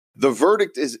The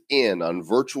verdict is in on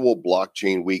Virtual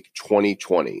Blockchain Week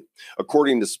 2020.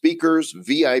 According to speakers,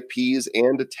 VIPs,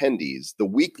 and attendees, the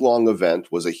week-long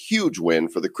event was a huge win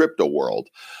for the crypto world.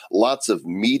 Lots of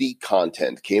meaty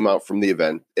content came out from the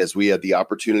event as we had the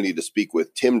opportunity to speak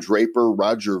with Tim Draper,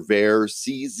 Roger Ver,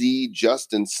 CZ,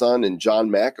 Justin Sun, and John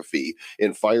McAfee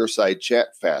in fireside chat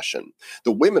fashion.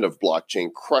 The women of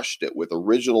blockchain crushed it with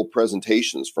original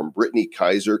presentations from Brittany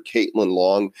Kaiser, Caitlin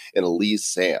Long, and Elise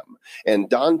Sam. And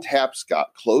Don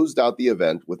Tapscott closed out the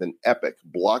event with an epic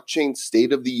blockchain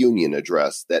State of the Union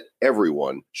address that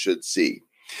everyone should see.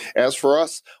 As for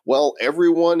us, well,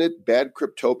 everyone at Bad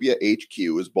Cryptopia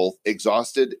HQ is both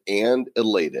exhausted and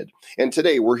elated. And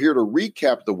today we're here to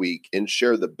recap the week and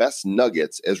share the best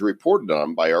nuggets as reported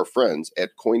on by our friends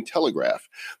at Cointelegraph.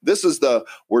 This is the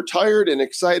We're Tired and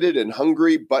Excited and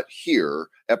Hungry But Here,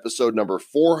 episode number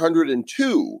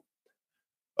 402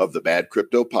 of the Bad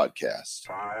Crypto Podcast.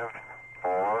 5,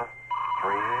 4,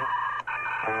 3,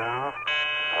 2,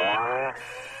 1,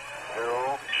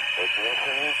 0,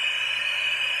 ignition.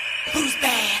 Who's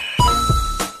bad?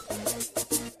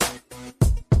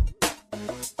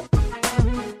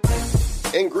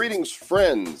 And greetings,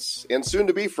 friends, and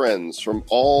soon-to-be friends from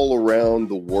all around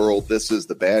the world. This is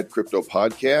the Bad Crypto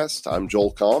Podcast. I'm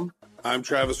Joel Comm. I'm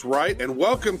Travis Wright, and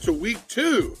welcome to week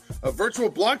 2 of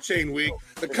Virtual Blockchain Week.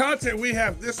 The content we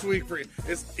have this week for you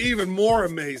is even more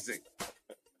amazing.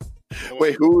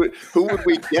 Wait, who would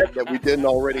we get that we didn't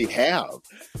already have?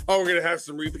 Oh, we're going to have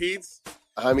some repeats?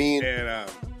 I mean, And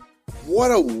what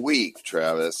a week,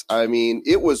 Travis. I mean,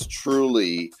 it was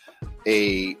truly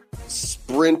a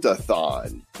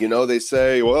sprint-a-thon. You know, they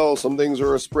say, well, some things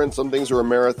are a sprint, some things are a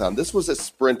marathon. This was a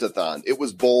sprint-a-thon. It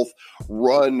was both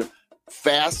run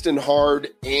fast and hard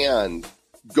and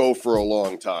go for a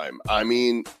long time. I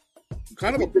mean,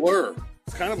 kind of a blur.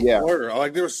 It's kind of a blur.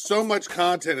 Like, there was so much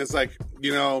content. It's like,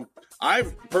 you know,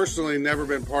 I've personally never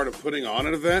been part of putting on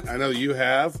an event. I know you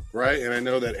have, right? And I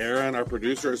know that Aaron, our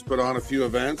producer, has put on a few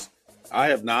events. I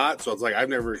have not. So it's like I've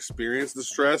never experienced the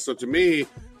stress. So to me,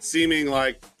 seeming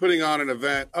like putting on an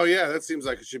event, oh, yeah, that seems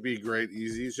like it should be great,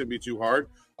 easy. It shouldn't be too hard.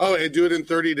 Oh, and do it in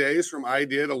 30 days from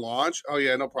idea to launch. Oh,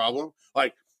 yeah, no problem.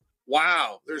 Like,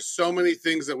 wow, there's so many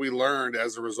things that we learned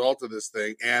as a result of this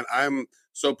thing. And I'm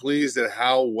so pleased at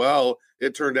how well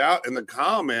it turned out. And the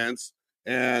comments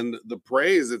and the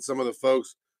praise that some of the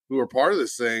folks who are part of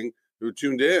this thing, who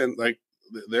tuned in, like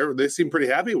they seem pretty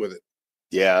happy with it.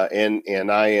 Yeah, and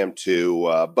I am too.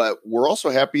 But we're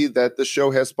also happy that the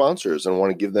show has sponsors, and I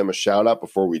want to give them a shout out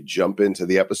before we jump into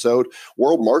the episode.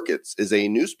 World Markets is a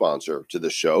new sponsor to the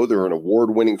show. They're an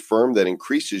award-winning firm that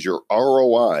increases your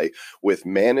ROI with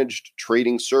managed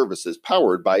trading services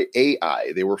powered by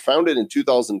AI. They were founded in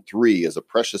 2003 as a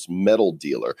precious metal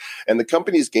dealer, and the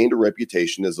company's gained a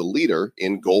reputation as a leader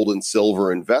in gold and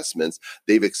silver investments.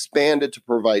 They've expanded to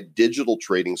provide digital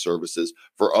trading services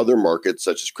for other markets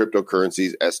such as cryptocurrency,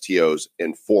 STOs,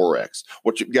 and Forex.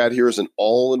 What you've got here is an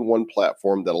all-in-one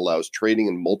platform that allows trading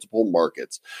in multiple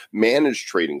markets, managed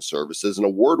trading services, an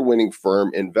award-winning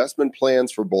firm, investment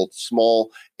plans for both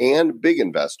small and big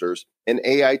investors, and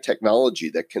AI technology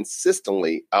that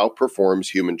consistently outperforms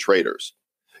human traders.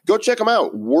 Go check them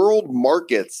out.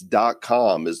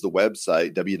 Worldmarkets.com is the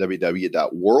website,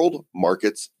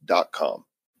 www.worldmarkets.com.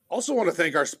 Also want to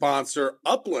thank our sponsor,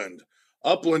 Upland.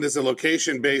 Upland is a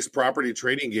location-based property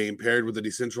trading game paired with a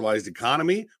decentralized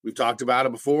economy. We've talked about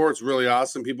it before. It's really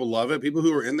awesome. People love it. People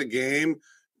who are in the game,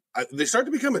 they start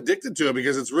to become addicted to it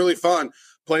because it's really fun.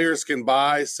 Players can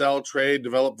buy, sell, trade,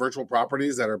 develop virtual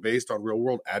properties that are based on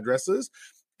real-world addresses.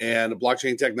 And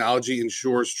blockchain technology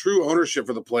ensures true ownership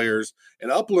for the players. And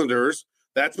Uplanders,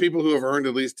 that's people who have earned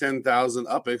at least 10,000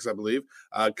 UPIX, I believe,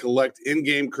 collect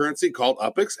in-game currency called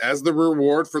UPIX as the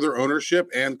reward for their ownership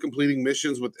and completing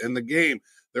missions within the game.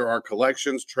 There are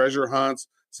collections, treasure hunts,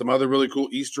 some other really cool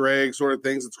Easter egg sort of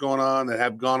things that's going on, that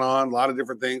have gone on, a lot of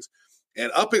different things.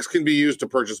 And UPIX can be used to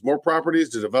purchase more properties,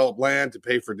 to develop land, to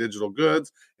pay for digital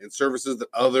goods and services that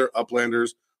other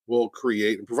Uplanders will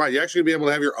create and provide. You're actually going to be able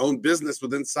to have your own business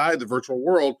within inside the virtual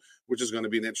world, which is going to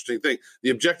be an interesting thing. The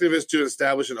objective is to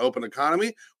establish an open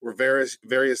economy where various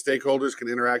stakeholders can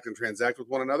interact and transact with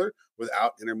one another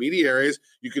without intermediaries.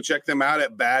 You can check them out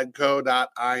at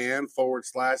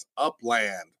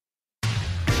badco.in/upland.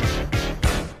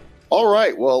 All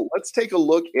right, well, let's take a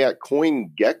look at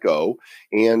CoinGecko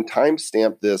and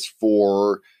timestamp this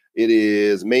for, it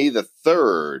is May the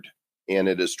 3rd. and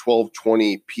it is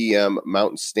 12:20 p.m.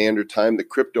 Mountain Standard Time. The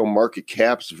crypto market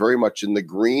cap's very much in the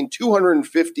green,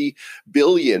 250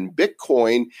 billion.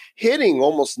 Bitcoin hitting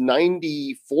almost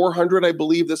 9,400, I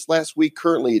believe, this last week,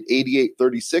 currently at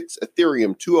 88.36.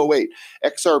 Ethereum 208.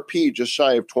 XRP just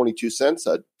shy of 22 cents.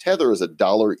 Tether is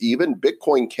 $1 even.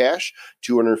 Bitcoin Cash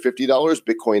 $250.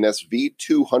 Bitcoin SV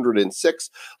 $206.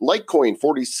 Litecoin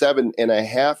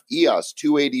 47.5. EOS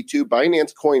 $282.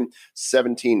 Binance Coin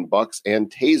 $17,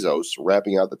 and Tezos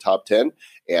wrapping out the top 10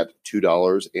 at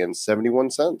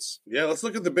 $2.71. Yeah, let's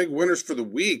look at the big winners for the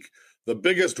week. The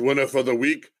biggest winner for the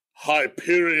week,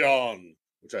 Hyperion,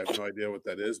 which I have no idea what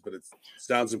that is, but it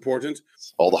sounds important.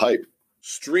 All the hype.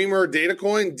 Streamer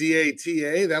Datacoin,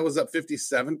 DATA, that was up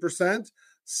 57%.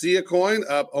 Sia Coin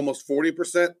up almost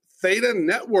 40%. Theta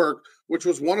Network, which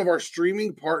was one of our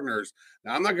streaming partners.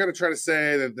 Now, I'm not going to try to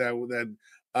say that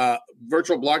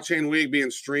Virtual Blockchain Week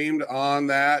being streamed on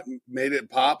that made it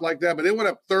pop like that, but it went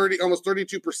up almost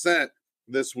 32%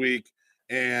 this week.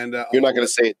 And you're not going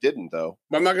to say it didn't, though.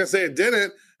 I'm not going to say it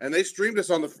didn't. And they streamed us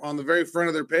on the very front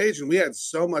of their page, and we had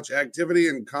so much activity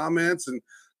and comments and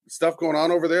stuff going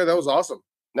on over there. That was awesome.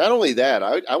 Not only that,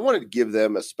 I wanted to give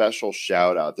them a special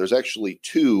shout out. There's actually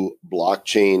 2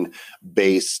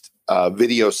 blockchain-based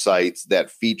video sites that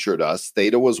featured us.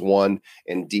 Theta was one,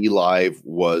 and DLive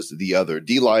was the other.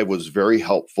 DLive was very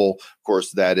helpful. Of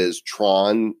course, that is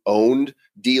Tron-owned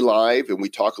DLive, and we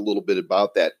talk a little bit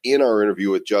about that in our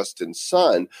interview with Justin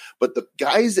Sun. But the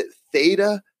guys at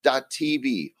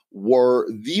Theta.tv were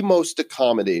the most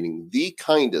accommodating, the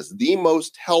kindest, the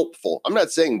most helpful. I'm not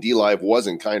saying DLive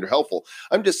wasn't kind or helpful.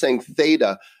 I'm just saying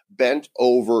Theta bent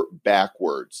over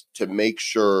backwards to make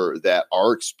sure that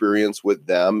our experience with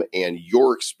them and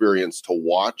your experience to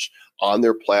watch on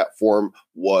their platform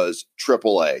was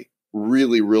AAA.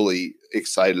 Really, really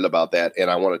excited about that. And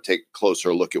I want to take a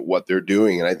closer look at what they're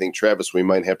doing. And I think, Travis, we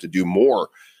might have to do more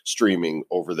streaming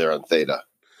over there on Theta.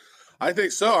 I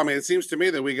think so. I mean, it seems to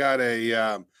me that we got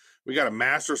a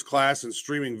master's class in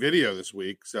streaming video this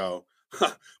week. So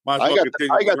might as well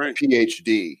continue. I got the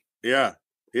PhD. Yeah.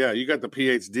 Yeah, you got the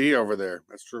PhD over there.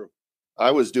 That's true.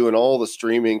 I was doing all the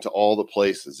streaming to all the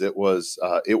places. It was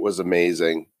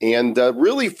amazing. And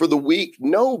really for the week,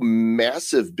 no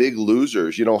massive big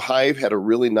losers. You know, Hive had a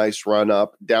really nice run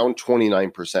up, down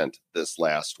 29% this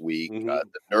last week. Mm-hmm.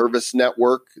 The Nervous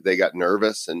Network, they got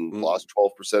nervous and lost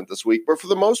 12% this week. But for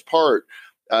the most part,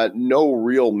 no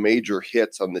real major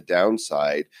hits on the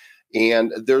downside.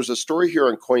 And there's a story here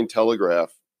on Cointelegraph,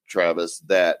 Travis,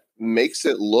 that makes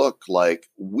it look like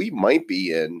we might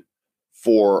be in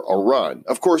for a run.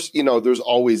 Of course, you know, there's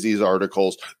always these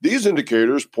articles. These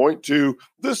indicators point to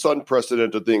this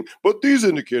unprecedented thing, but these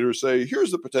indicators say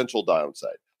here's the potential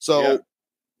downside. So,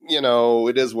 you know,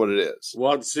 it is what it is.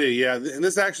 Well, let's see. Yeah. And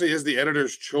this actually is the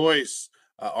editor's choice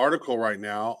article right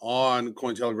now on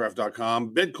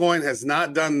Cointelegraph.com. Bitcoin has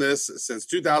not done this since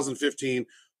 2015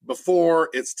 before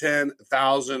its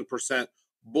 10,000%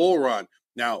 bull run.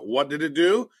 Now, what did it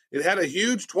do? It had a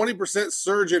huge 20%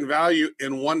 surge in value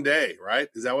in one day, right?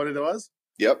 Is that what it was?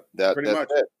 Yep, that's much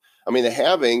it. I mean, the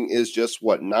halving is just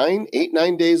what, 9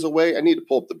 days away? I need to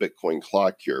pull up the Bitcoin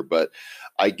clock here, but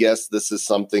I guess this is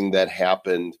something that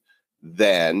happened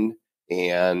then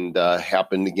and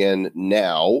happened again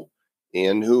now,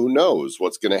 and who knows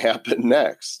what's going to happen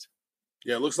next.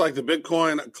 Yeah, it looks like the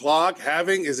Bitcoin clock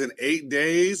halving is in 8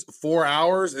 days, 4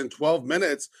 hours, and 12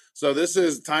 minutes. So this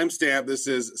is timestamp. This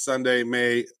is Sunday,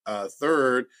 May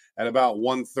 3rd at about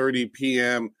 1:30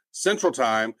 p.m. Central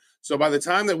Time. So by the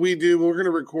time that we're going to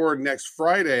record next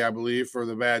Friday, I believe, for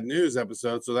the bad news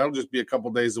episode. So that'll just be a couple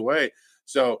days away.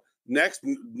 So next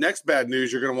bad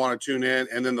news, you're going to want to tune in,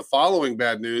 and then the following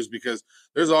bad news, because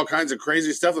there's all kinds of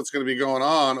crazy stuff that's going to be going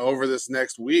on over this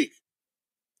next week.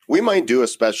 We might do a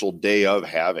special day of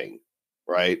halving,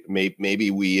 right?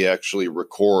 Maybe we actually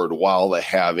record while the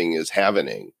halving is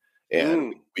happening,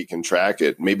 and we can track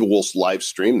it. Maybe we'll live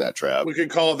stream that, Trav. We could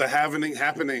call it the halving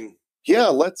happening.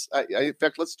 Yeah, in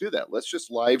fact, let's do that. Let's just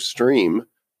live stream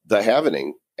the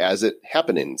halving as it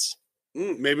happenings.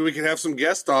 Maybe we could have some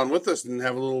guests on with us and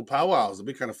have a little powwows. It'd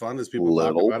be kind of fun as people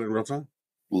talk about it in real time.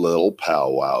 Little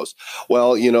powwows.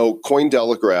 Well, you know,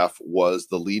 Cointelegraph was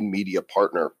the lead media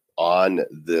partner on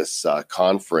this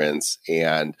conference.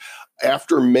 And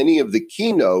after many of the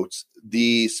keynotes,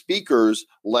 the speakers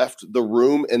left the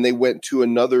room and they went to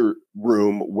another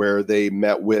room where they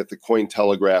met with the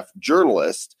Cointelegraph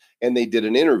journalist and they did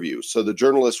an interview. So the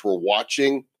journalists were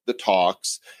watching the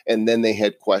talks and then they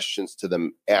had questions to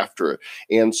them after.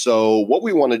 And so what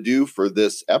we want to do for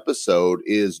this episode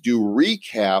is do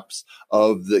recaps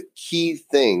of the key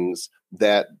things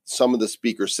that some of the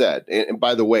speakers said. And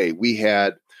by the way, we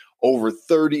had over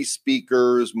 30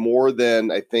 speakers, more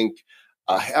than I think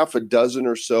a half a dozen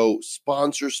or so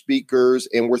sponsor speakers,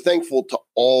 and we're thankful to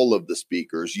all of the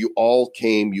speakers. You all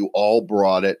came, you all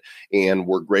brought it, and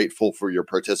we're grateful for your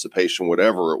participation,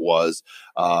 whatever it was.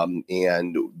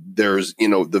 And there's,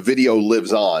 the video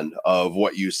lives on of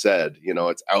what you said.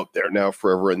 It's out there now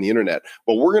forever in the internet.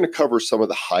 But we're going to cover some of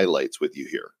the highlights with you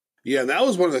here. Yeah, that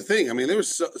was one of the things. I mean, there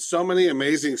was so many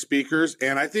amazing speakers,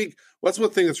 and I think what's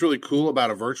one thing that's really cool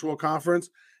about a virtual conference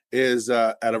is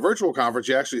at a virtual conference,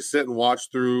 you actually sit and watch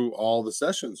through all the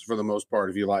sessions for the most part.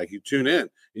 If you like, you tune in and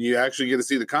you actually get to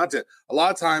see the content. A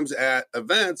lot of times at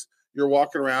events, you're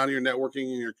walking around, you're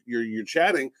networking, and you're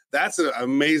chatting. That's an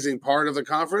amazing part of the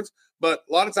conference. But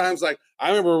a lot of times, like I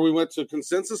remember we went to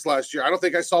Consensus last year. I don't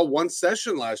think I saw one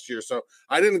session last year. So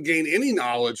I didn't gain any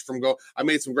knowledge from I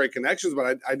made some great connections,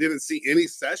 but I didn't see any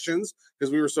sessions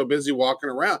because we were so busy walking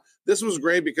around. This was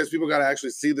great because people got to actually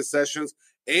see the sessions,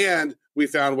 and we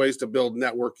found ways to build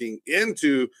networking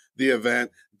into the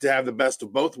event to have the best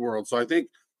of both worlds. So I think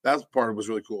that part was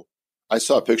really cool. I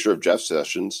saw a picture of Jeff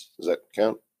Sessions. Does that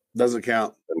count? Doesn't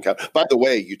count. By the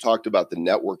way, you talked about the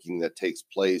networking that takes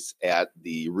place at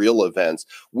the real events.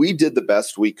 We did the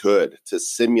best we could to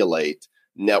simulate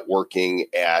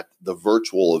networking at the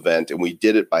virtual event, and we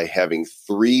did it by having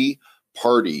 3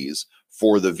 parties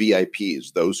for the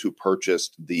VIPs, those who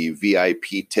purchased the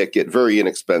VIP ticket very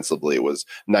inexpensively. It was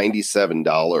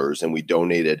 $97, and we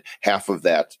donated half of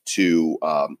that to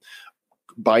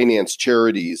Binance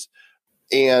charities.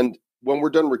 And when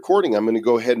we're done recording, I'm going to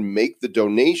go ahead and make the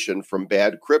donation from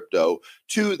Bad Crypto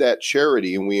to that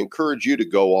charity. And we encourage you to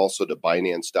go also to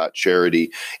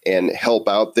Binance.charity and help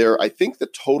out there. I think the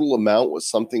total amount was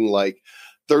something like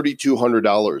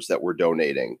 $3,200 that we're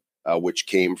donating, which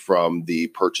came from the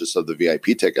purchase of the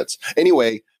VIP tickets.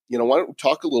 Anyway, why don't we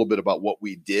talk a little bit about what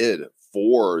we did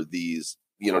for these,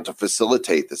 to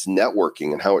facilitate this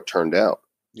networking and how it turned out?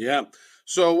 Yeah.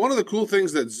 So one of the cool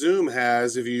things that Zoom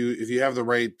has, if you have the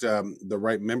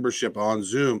right membership on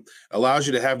Zoom, allows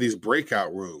you to have these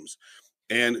breakout rooms.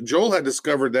 And Joel had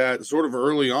discovered that sort of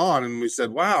early on, and we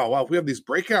said, "Wow, if we have these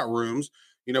breakout rooms,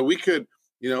 we could,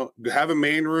 have a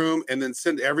main room and then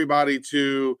send everybody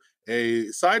to a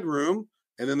side room,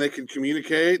 and then they can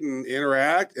communicate and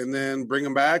interact, and then bring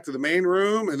them back to the main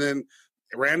room, and then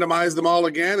randomize them all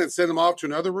again and send them off to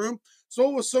another room." So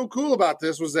what was so cool about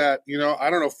this was that,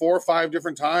 4 or 5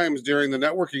 different times during the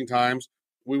networking times,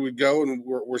 we would go and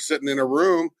we're sitting in a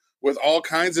room with all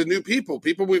kinds of new people.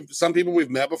 Some people we've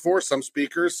met before, some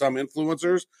speakers, some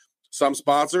influencers, some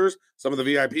sponsors, some of the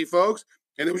VIP folks.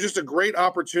 And it was just a great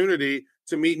opportunity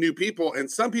to meet new people. And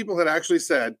some people had actually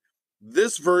said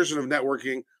this version of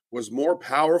networking was more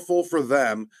powerful for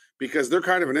them because they're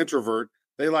kind of an introvert.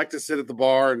 They like to sit at the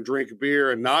bar and drink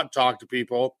beer and not talk to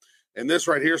people. And this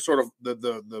right here, sort of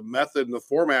the method and the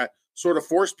format sort of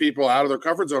forced people out of their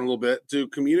comfort zone a little bit to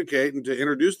communicate and to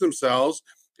introduce themselves.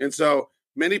 And so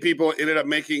many people ended up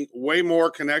making way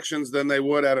more connections than they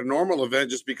would at a normal event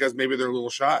just because maybe they're a little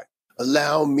shy.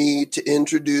 Allow me to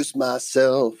introduce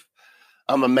myself.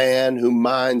 I'm a man who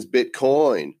mines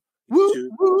Bitcoin. Woo,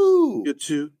 woo. You're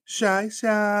too shy.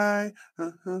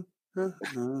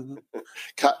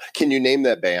 Can you name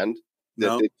that band?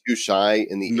 No. That Too Shy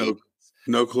in the 80s?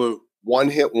 No clue. One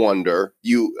hit wonder.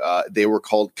 They were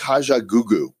called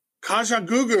Kajagoogoo.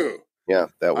 Kajagoogoo. Yeah,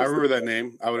 that was. I remember that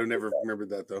name. I would have never remembered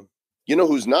that though. You know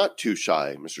who's not too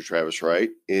shy, Mr. Travis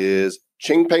Wright, is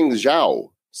Changpeng Zhao,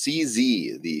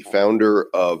 CZ, the founder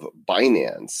of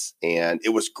Binance, and it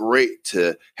was great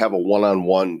to have a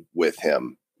one-on-one with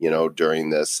him,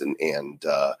 during this and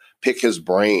pick his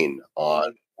brain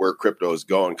on where crypto is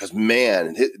going. Because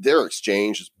man, their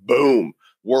exchange is boom,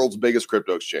 world's biggest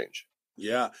crypto exchange.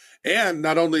 Yeah. And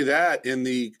not only that, in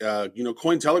the,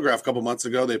 Cointelegraph a couple months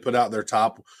ago, they put out their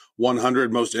top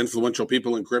 100 most influential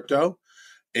people in crypto,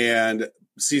 and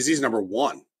CZ's number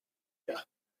 1. Yeah.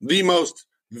 The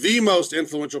most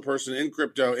influential person in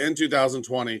crypto in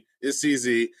 2020 is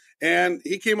CZ, and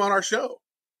he came on our show.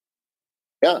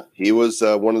 Yeah, he was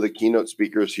one of the keynote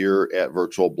speakers here at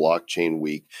Virtual Blockchain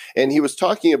Week, and he was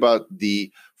talking about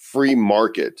the free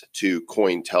market to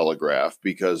Cointelegraph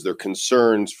because there are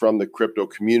concerns from the crypto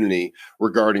community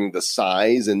regarding the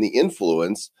size and the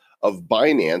influence of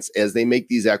Binance as they make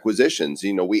these acquisitions.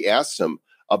 We asked him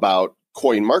about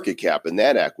CoinMarketCap and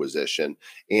that acquisition,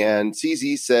 and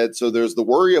CZ said, so there's the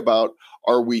worry about,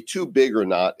 are we too big or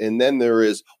not? And then there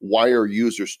is, why are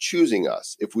users choosing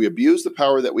us? If we abuse the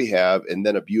power that we have and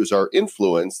then abuse our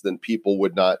influence, then people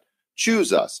would not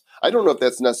choose us. I don't know if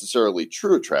that's necessarily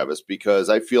true, Travis, because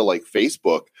I feel like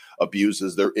Facebook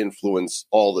abuses their influence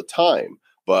all the time,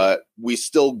 but we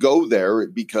still go there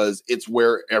because it's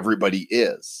where everybody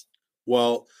is.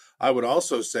 Well, I would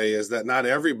also say is that not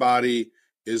everybody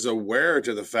is aware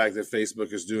to the fact that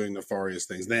Facebook is doing nefarious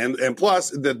things. And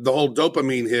plus the whole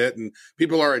dopamine hit, and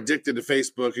people are addicted to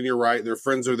Facebook, and you're right, their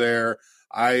friends are there.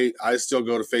 I still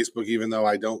go to Facebook, even though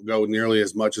I don't go nearly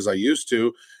as much as I used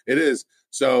to. It is.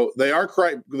 So they are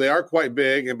quite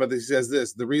big. But he says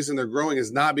this, the reason they're growing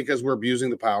is not because we're abusing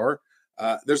the power.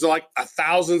 There's like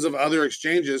thousands of other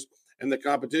exchanges, and the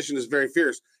competition is very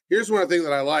fierce. Here's one thing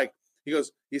that I like.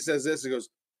 He says this,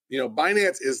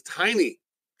 Binance is tiny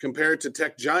compared to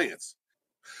tech giants.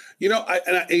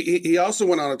 He also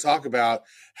went on to talk about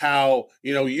how,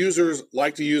 users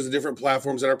like to use the different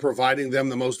platforms that are providing them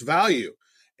the most value.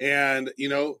 And,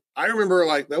 I remember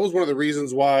that was one of the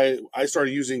reasons why I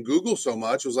started using Google so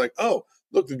much. It was like, oh,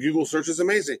 look, the Google search is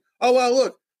amazing. Oh, well,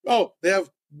 look. Oh, they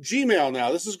have Gmail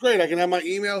now. This is great. I can have my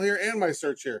email here and my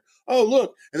search here. Oh,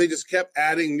 look. And they just kept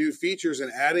adding new features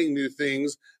and adding new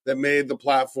things that made the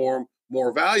platform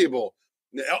more valuable.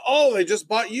 Oh, they just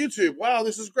bought YouTube. Wow,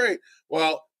 this is great.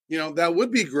 Well, that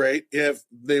would be great if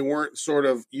they weren't sort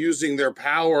of using their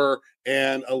power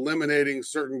and eliminating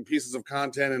certain pieces of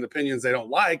content and opinions they don't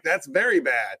like. That's very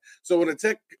bad. So when a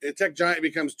tech giant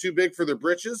becomes too big for their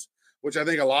britches, which I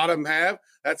think a lot of them have,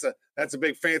 that's a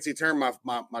big fancy term.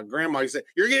 My grandma used to say,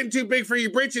 "You're getting too big for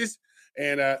your britches."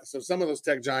 And so some of those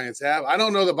tech giants have. I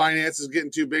don't know that Binance is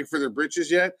getting too big for their britches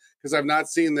yet, because I've not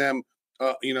seen them,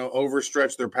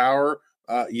 overstretch their power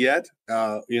yet.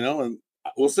 And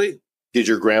we'll see. Did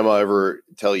your grandma ever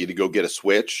tell you to go get a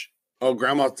switch? Oh,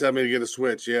 grandma tell me to get a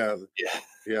switch. Yeah.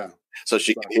 So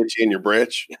she can hit you in your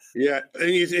britch. Yeah,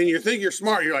 and you think you're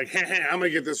smart. You're like, I'm gonna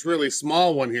get this really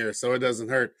small one here, so it doesn't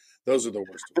hurt. Those are the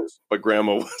worst ones. But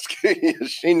grandma was,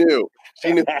 she knew.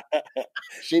 She knew.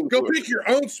 Go pick your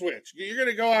own switch. You're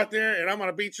gonna go out there, and I'm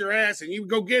gonna beat your ass, and you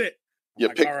go get it. You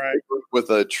pick all right. With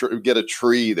get a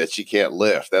tree that she can't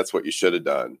lift. That's what you should have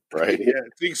done, right? Yeah.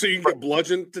 So you can get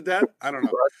bludgeoned to death. I don't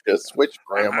know. Just switch,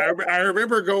 grandma. I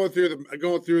remember going through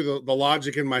the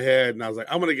logic in my head, and I was like,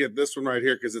 I'm going to get this one right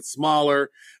here because it's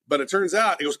smaller. But it turns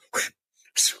out it goes.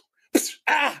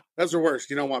 Those are worse.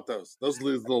 You don't want those. Those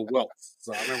lose little welts.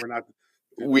 So I remember not.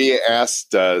 We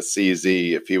asked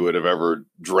CZ if he would have ever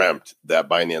dreamt that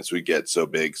Binance would get so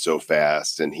big so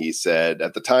fast. And he said,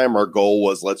 at the time, our goal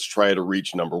was let's try to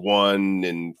reach number one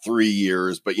in 3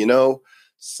 years. But,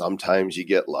 sometimes you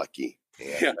get lucky.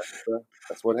 Yeah.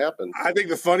 That's what happened. I think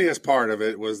the funniest part of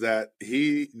it was that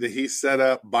he set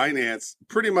up Binance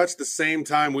pretty much the same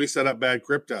time we set up Bad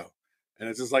Crypto. And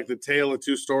it's just like the tale of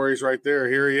two stories right there.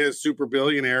 Here he is, super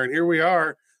billionaire. And here we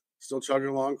are. Still chugging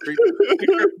along.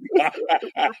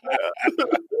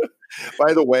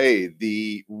 By the way,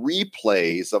 the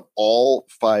replays of all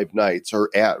 5 nights are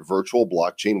at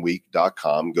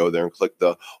virtualblockchainweek.com. Go there and click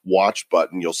the watch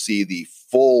button. You'll see the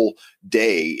full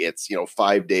day. It's,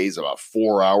 5 days, about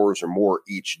 4 hours or more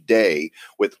each day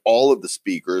with all of the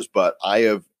speakers. But I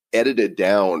have edited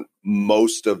down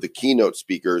most of the keynote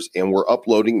speakers, and we're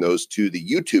uploading those to the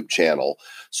YouTube channel.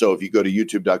 So if you go to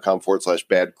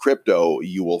youtube.com/bad crypto,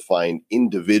 you will find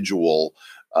individual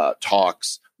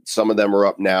talks. Some of them are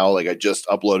up now. Like I just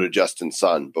uploaded Justin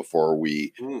Sun before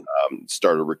we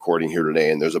started recording here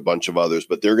today, and there's a bunch of others,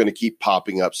 but they're going to keep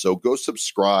popping up. So go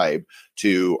subscribe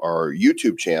to our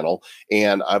YouTube channel.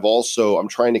 And I'm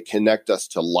trying to connect us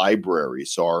to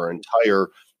libraries. So our entire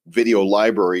video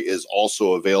library is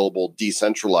also available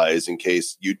decentralized in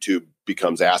case YouTube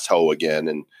becomes asshole again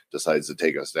and decides to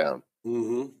take us down.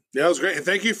 Mm-hmm. Yeah, that was great. And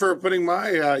thank you for putting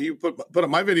my you put up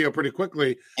my video pretty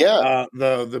quickly. Yeah.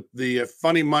 The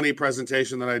funny money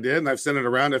presentation that I did, and I've sent it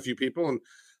around to a few people, and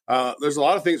there's a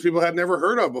lot of things people had never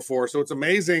heard of before. So it's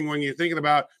amazing when you're thinking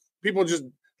about a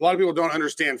lot of people don't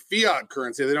understand fiat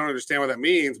currency. They don't understand what that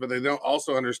means, but they don't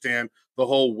also understand the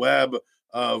whole web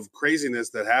of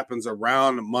craziness that happens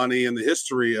around money and the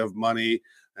history of money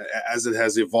as it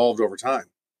has evolved over time.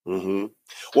 Mm-hmm.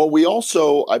 Well, we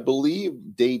also, I believe,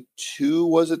 day 2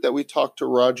 was it that we talked to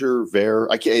Roger Ver?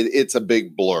 It's a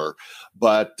big blur,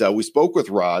 but we spoke with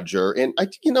Roger, and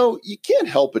you can't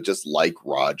help but just like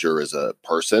Roger as a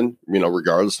person,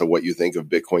 regardless of what you think of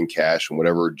Bitcoin Cash and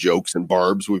whatever jokes and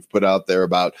barbs we've put out there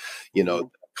about,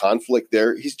 conflict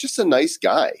there. He's just a nice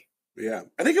guy. Yeah,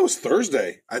 I think it was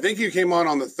Thursday. I think you came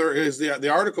on the third. The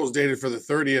article is dated for the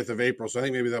 30th of April, so I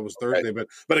think maybe that was Thursday. Okay.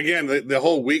 But again, the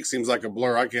whole week seems like a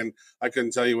blur. I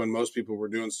couldn't tell you when most people were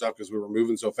doing stuff because we were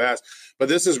moving so fast. But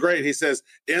this is great. He says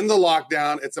in the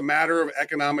lockdown, it's a matter of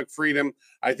economic freedom.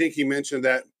 I think he mentioned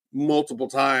that multiple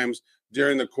times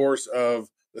during the course of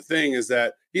the thing, is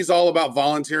that he's all about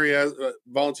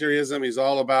volunteerism. He's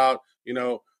all about,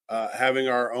 having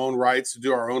our own rights to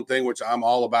do our own thing, which I'm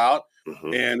all about.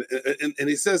 Mhm. And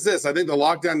he says this: I think the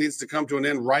lockdown needs to come to an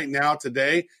end right now,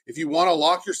 today. If you want to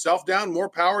lock yourself down, more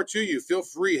power to you. Feel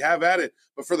free, have at it.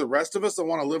 But for the rest of us that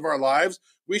want to live our lives,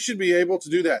 we should be able to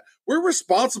do that. We're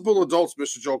responsible adults,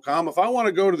 Mr. Joel Comm. If I want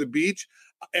to go to the beach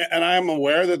and I'm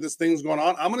aware that this thing's going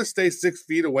on, I'm going to stay 6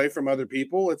 feet away from other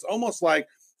people. It's almost like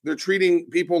they're treating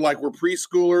people like we're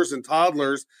preschoolers and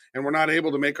toddlers, and we're not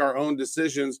able to make our own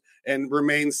decisions and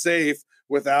remain safe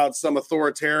without some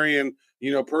authoritarian,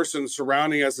 person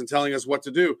surrounding us and telling us what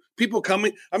to do. People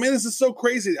coming. I mean, this is so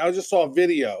crazy. I just saw a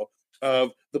video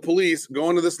of the police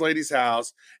going to this lady's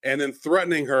house and then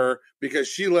threatening her because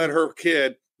she let her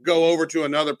kid go over to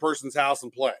another person's house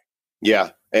and play.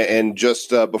 Yeah. And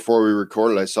just before we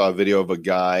recorded, I saw a video of a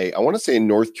guy, I want to say in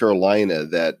North Carolina,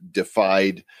 that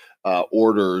defied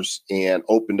orders and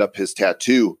opened up his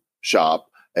tattoo shop,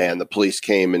 and the police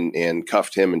came and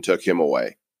cuffed him and took him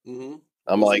away. Mm-hmm.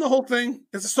 I'm like, the whole thing,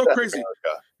 it's so crazy.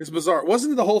 America. It's bizarre.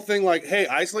 Wasn't the whole thing like, hey,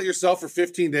 isolate yourself for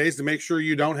 15 days to make sure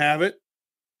you don't have it,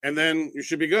 and then you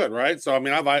should be good, right? So, I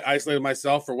mean, I've isolated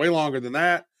myself for way longer than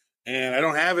that, and I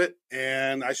don't have it,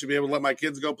 and I should be able to let my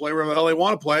kids go play wherever the hell they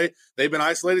want to play. They've been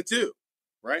isolated too,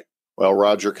 right? Well,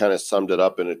 Roger kind of summed it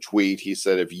up in a tweet. He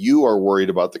said, if you are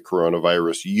worried about the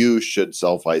coronavirus, you should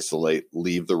self-isolate,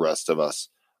 leave the rest of us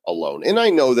alone. And I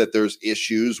know that there's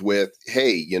issues with,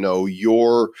 hey,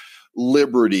 your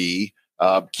liberty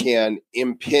can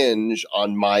impinge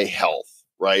on my health,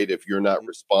 right? If you're not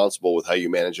responsible with how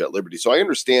you manage that liberty. So I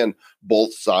understand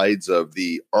both sides of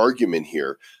the argument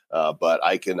here, but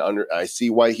I see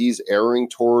why he's erring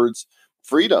towards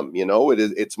freedom.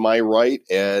 It's my right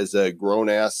as a grown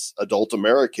ass adult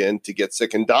American to get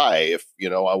sick and die if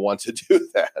I want to do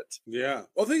that. Yeah.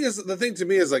 Well, the thing to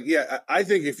me is like, yeah, I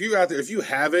think if you're out there, if you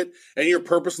have it and you're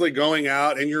purposely going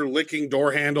out and you're licking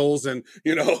door handles and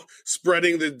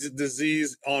spreading the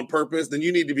disease on purpose, then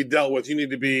you need to be dealt with. You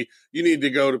need to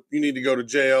go to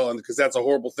jail, and because that's a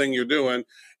horrible thing you're doing.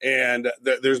 And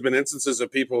there's been instances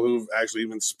of people who've actually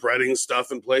been spreading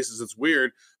stuff in places. It's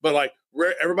weird, but like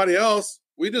everybody else,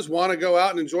 we just want to go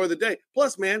out and enjoy the day.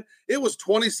 Plus, man, it was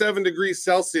 27 degrees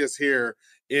Celsius here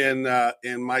in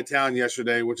my town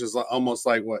yesterday, which is almost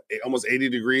like almost 80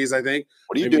 degrees, I think.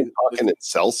 What are you doing talking in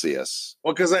Celsius?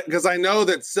 Well, because I know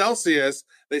that Celsius,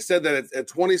 they said that at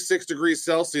 26 degrees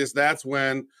Celsius, that's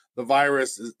when the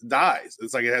virus dies.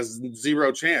 It's like it has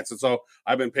zero chance. And so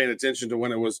I've been paying attention to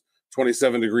when it was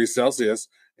 27 degrees Celsius,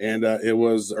 and it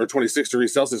was, or 26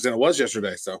 degrees Celsius, and it was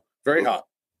yesterday. So very hot.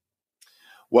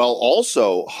 Well,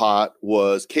 also hot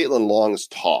was Caitlin Long's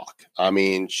talk. I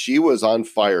mean, she was on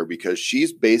fire because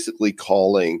she's basically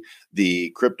calling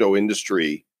the crypto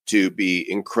industry to be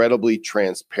incredibly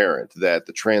transparent, that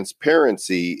the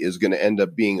transparency is going to end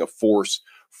up being a force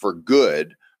for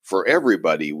good for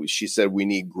everybody. She said we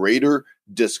need greater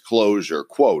disclosure.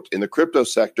 Quote, in the crypto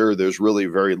sector, there's really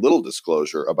very little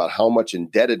disclosure about how much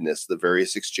indebtedness the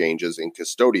various exchanges and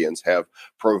custodians have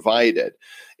provided.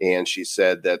 And she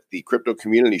said that the crypto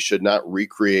community should not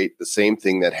recreate the same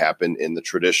thing that happened in the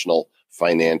traditional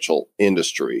financial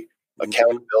industry.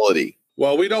 Accountability.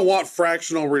 Well, we don't want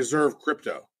fractional reserve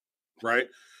crypto, right?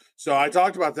 So I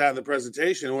talked about that in the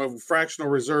presentation. What fractional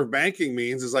reserve banking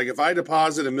means is like if I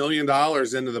deposit $1 million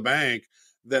into the bank,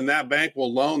 then that bank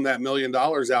will loan that $1 million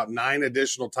out 9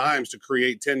 additional times to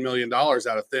create $10 million out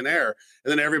of thin air.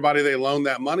 And then everybody they loan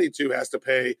that money to has to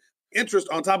pay interest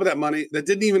on top of that money that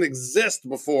didn't even exist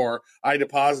before I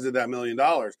deposited that $1 million.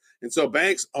 And so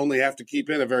banks only have to keep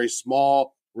in a very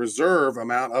small reserve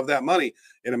amount of that money.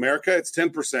 In America, it's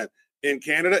 10%. In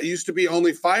Canada, it used to be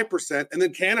only 5%. And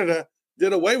then Canada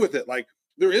did away with it. Like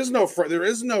there is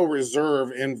no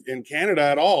reserve in Canada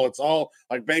at all. It's all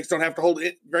like banks don't have to hold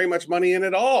very much money in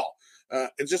at all.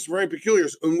 It's just very peculiar.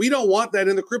 And we don't want that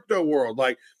in the crypto world.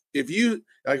 Like if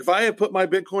I had put my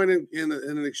Bitcoin in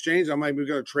an exchange, I might be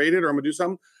going to trade it or I'm going to do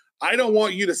something. I don't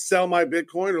want you to sell my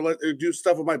Bitcoin or do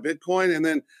stuff with my Bitcoin. And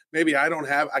then maybe I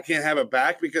can't have it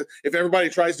back, because if everybody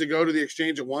tries to go to the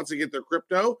exchange and wants to get their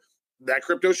crypto, that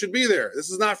crypto should be there.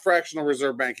 This is not fractional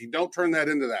reserve banking. Don't turn that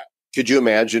into that. Could you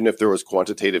imagine if there was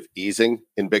quantitative easing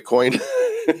in Bitcoin?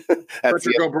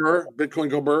 Bitcoin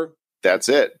go burr. That's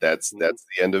it. That's the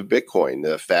end of Bitcoin.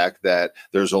 The fact that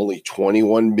there's only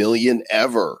 21 million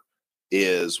ever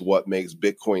is what makes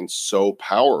Bitcoin so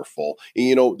powerful.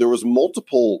 And, there was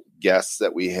multiple guests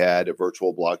that we had at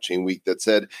Virtual Blockchain Week that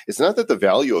said it's not that the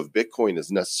value of Bitcoin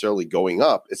is necessarily going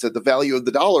up. It's that the value of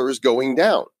the dollar is going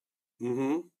down.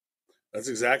 Mm-hmm. That's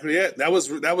exactly it. That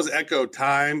was echoed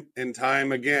time and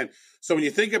time again. So when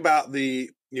you think about the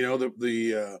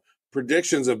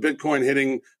predictions of Bitcoin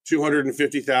hitting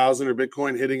 250,000 or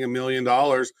Bitcoin hitting $1 million,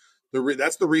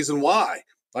 that's the reason why.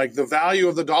 Like the value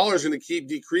of the dollar is going to keep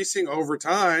decreasing over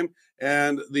time,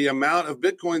 and the amount of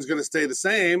Bitcoin is going to stay the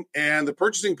same, and the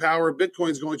purchasing power of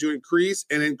Bitcoin is going to increase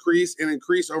and increase and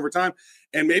increase over time.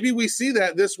 And maybe we see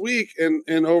that this week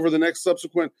and over the next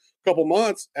subsequent couple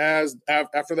months as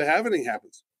after the halving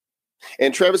happens.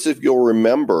 And Travis, if you'll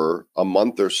remember a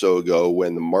month or so ago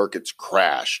when the markets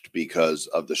crashed because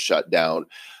of the shutdown,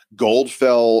 gold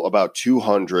fell about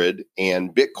 200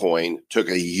 and Bitcoin took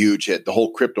a huge hit. The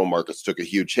whole crypto markets took a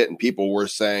huge hit, and people were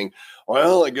saying,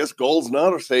 well, I guess gold's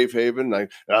not a safe haven.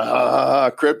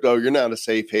 Crypto, you're not a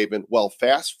safe haven. Well,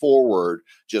 fast forward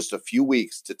just a few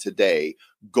weeks to today,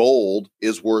 gold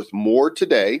is worth more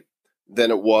today than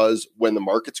it was when the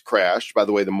markets crashed. By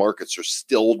the way, the markets are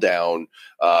still down,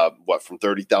 from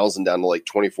 30,000 down to like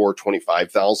 24,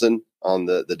 25,000 on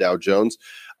the Dow Jones.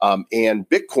 And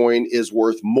Bitcoin is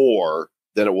worth more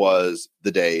than it was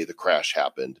the day the crash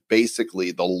happened.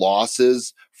 Basically, the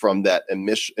losses from that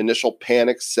initial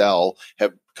panic sell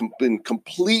have been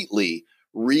completely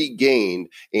regained.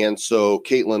 And so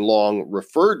Caitlin Long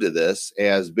referred to this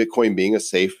as Bitcoin being a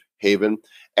safe haven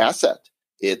asset.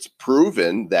 It's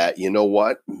proven that, you know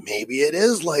what, maybe it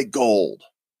is like gold.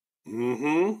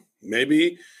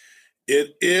 Maybe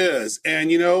it is.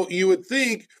 And, you would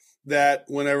think that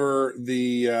whenever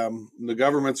the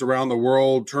governments around the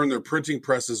world turn their printing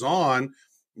presses on,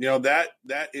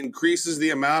 that increases the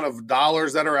amount of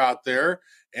dollars that are out there,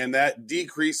 and that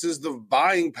decreases the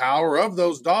buying power of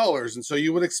those dollars. And so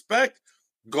you would expect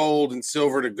gold and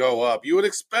silver to go up. You would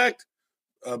expect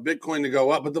Bitcoin to go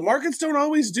up, but the markets don't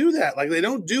always do that. Like they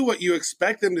don't do what you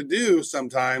expect them to do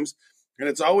sometimes. And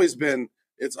it's always been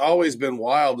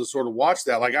wild to sort of watch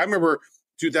that. Like I remember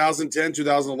 2010,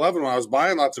 2011, when I was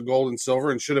buying lots of gold and silver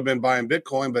and should have been buying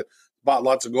Bitcoin, but bought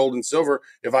lots of gold and silver.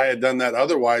 If I had done that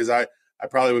otherwise, I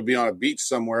probably would be on a beach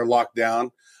somewhere locked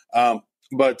down. No,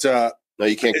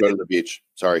 you can't go to the beach.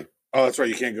 Sorry. Oh, that's right.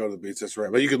 You can't go to the beach. That's right.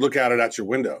 But you could look at it at your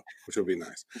window, which would be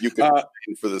nice. You could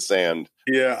pine for the sand.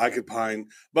 Yeah, I could pine.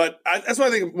 But that's why I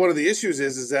think one of the issues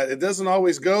is that it doesn't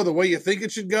always go the way you think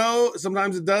it should go.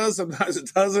 Sometimes it does. Sometimes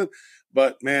it doesn't.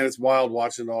 But, man, it's wild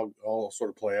watching it all sort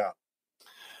of play out.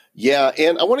 Yeah,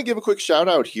 and I want to give a quick shout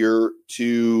out here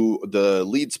to the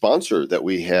lead sponsor that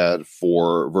we had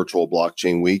for Virtual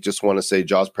Blockchain Week. Just want to say,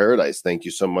 Jaws Paradise, thank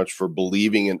you so much for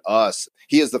believing in us.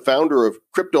 He is the founder of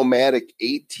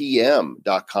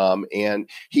CryptomaticATM.com, and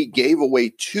he gave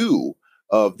away 2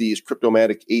 of these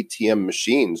Cryptomatic ATM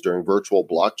machines during Virtual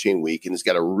Blockchain Week. And he's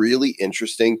got a really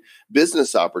interesting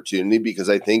business opportunity because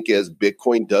I think as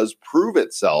Bitcoin does prove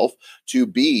itself to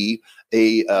be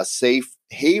a safe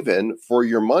haven for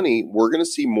your money, we're going to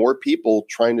see more people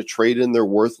trying to trade in their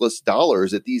worthless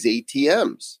dollars at these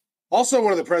ATMs. Also,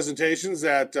 one of the presentations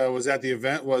that was at the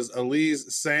event was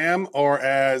Elise Sam, or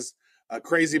as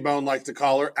Crazy Bone likes to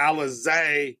call her,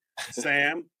 Alizé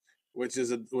Sam, which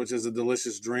is a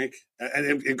delicious drink.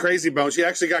 And Crazy Bone, she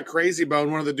actually got Crazy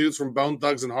Bone, one of the dudes from Bone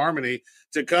Thugs and Harmony,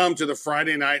 to come to the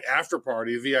Friday night after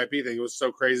party, the VIP thing. It was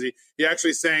so crazy. He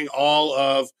actually sang all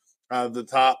of the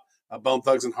top Bone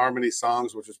Thugs and Harmony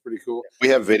songs, which was pretty cool. We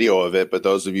have video of it, but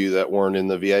those of you that weren't in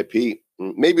the VIP,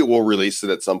 maybe we'll release it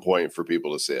at some point for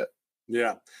people to see it.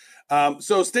 Yeah.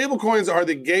 So stablecoins are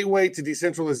the gateway to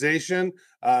decentralization.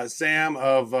 Sam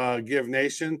of Give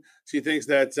Nation, she thinks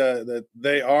that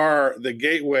they are the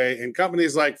gateway, and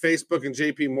companies like Facebook and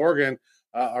JP Morgan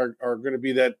are going to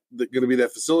be that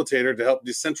facilitator to help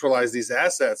decentralize these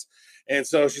assets. And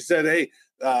so she said, hey,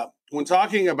 when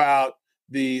talking about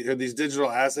these digital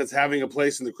assets having a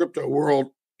place in the crypto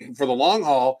world for the long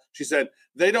haul, she said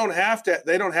they don't have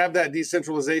that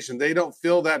decentralization. They don't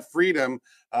feel that freedom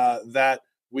that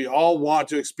we all want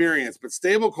to experience. But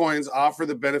stablecoins offer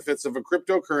the benefits of a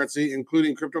cryptocurrency,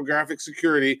 including cryptographic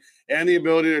security and the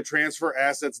ability to transfer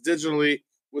assets digitally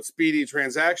with speedy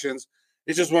transactions.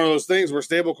 It's just one of those things where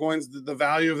stablecoins, the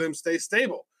value of them stays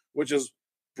stable, which is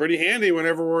pretty handy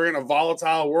whenever we're in a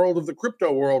volatile world of the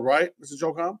crypto world, right, Mr.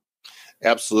 Jocom?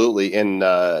 Absolutely. And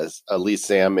Elise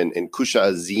Sam and Kusha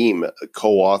Azim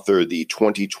co-author the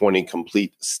 2020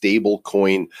 Complete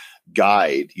Stablecoin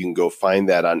Guide. You can go find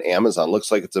that on Amazon.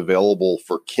 Looks like it's available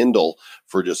for Kindle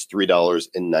for just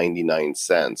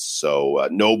 $3.99. So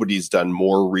nobody's done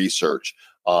more research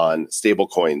on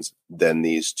stablecoins than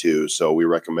these two. So we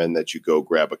recommend that you go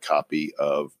grab a copy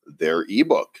of their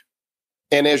ebook.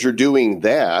 And as you're doing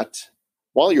that,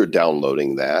 while you're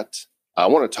downloading that, I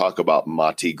want to talk about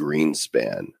Mati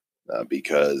Greenspan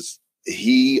because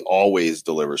He always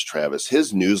delivers, Travis.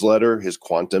 His newsletter, his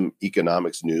quantum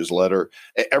economics newsletter,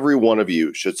 every one of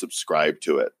you should subscribe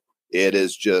to it. It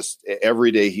is just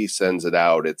every day he sends it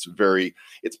out. It's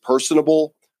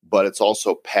personable, but it's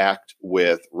also packed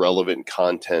with relevant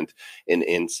content and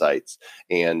insights.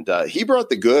 And he brought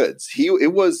the goods.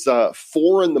 It was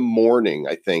 4 a.m,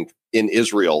 I think, in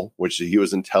Israel, which he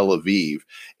was in Tel Aviv,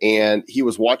 and he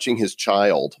was watching his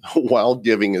child while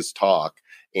giving his talk.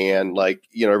 And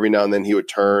every now and then he would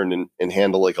turn and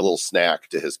handle like a little snack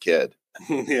to his kid.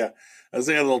 Yeah. I was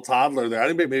thinking a little toddler there. I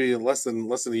think maybe less than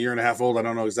a year and a half old. I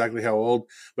don't know exactly how old,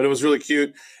 but it was really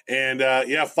cute. And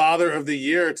Father of the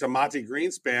Year to Mati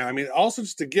Greenspan. I mean, also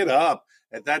just to get up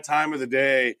at that time of the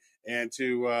day and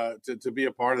to be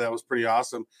a part of that was pretty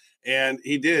awesome. And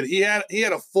he did. He had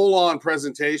a full-on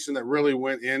presentation that really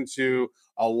went into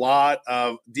a lot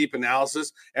of deep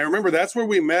analysis. And remember, that's where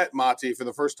we met Mati for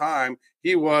the first time.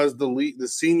 He was the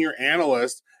senior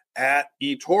analyst at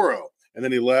eToro. And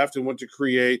then he left and went to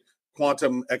create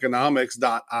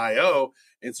quantumeconomics.io.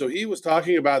 And so he was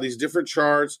talking about these different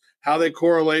charts, how they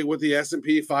correlate with the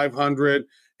S&P 500.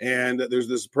 And there's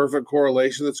this perfect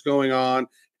correlation that's going on.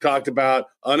 Talked about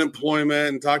unemployment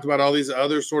and talked about all these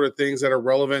other sort of things that are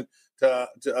relevant to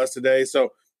us today. So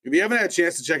if you haven't had a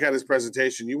chance to check out his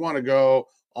presentation, you want to go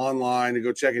online and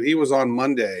go check it. He was on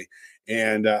Monday.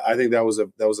 And I think that was a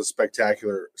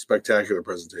spectacular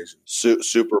presentation.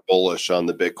 Super bullish on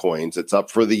the Bitcoins. It's up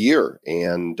for the year.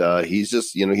 And he's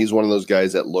just, he's one of those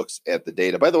guys that looks at the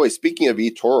data. By the way, speaking of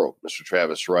eToro, Mr.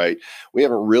 Travis, right, we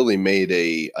haven't really made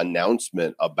a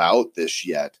announcement about this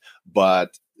yet,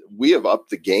 but we have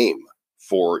upped the game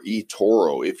for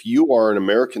eToro. If you are an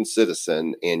American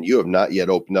citizen and you have not yet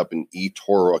opened up an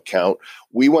eToro account,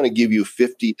 we want to give you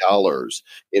 $50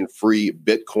 in free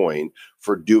Bitcoin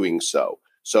for doing so.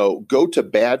 So go to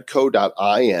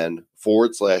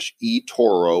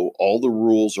badco.in/eToro. All the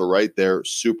rules are right there.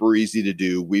 Super easy to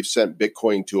do. We've sent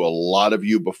Bitcoin to a lot of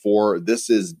you before. This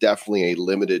is definitely a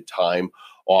limited time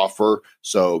offer.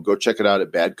 So go check it out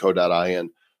at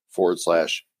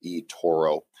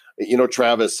badco.in/eToro.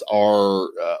 Travis, our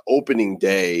opening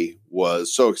day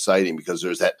was so exciting because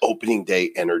there's that opening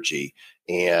day energy.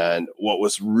 And what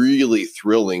was really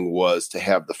thrilling was to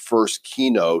have the first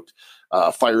keynote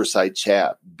fireside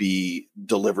chat be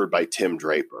delivered by Tim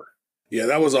Draper. Yeah,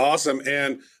 that was awesome.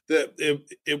 And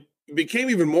it became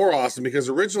even more awesome because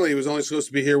originally he was only supposed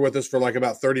to be here with us for like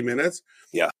about 30 minutes.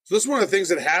 Yeah. So this is one of the things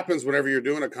that happens whenever you're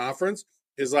doing a conference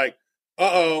is like,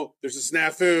 there's a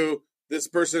snafu. This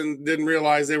person didn't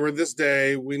realize they were this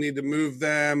day. We need to move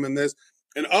them and this.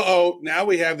 And now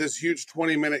we have this huge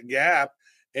 20-minute gap.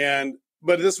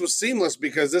 But this was seamless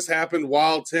because this happened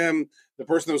while Tim, the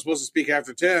person that was supposed to speak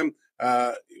after Tim,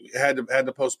 had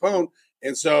to postpone.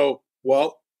 And so,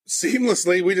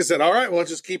 seamlessly, we just said, all right, well,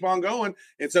 let's just keep on going.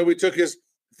 And so we took his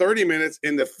 30 minutes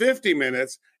into 50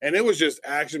 minutes, and it was just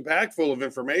action-packed full of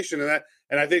information. And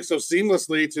I think so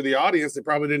seamlessly to the audience, they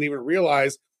probably didn't even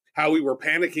realize how we were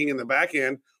panicking in the back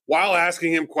end while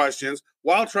asking him questions,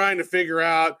 while trying to figure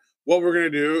out what we're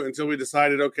going to do until we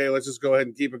decided, okay, let's just go ahead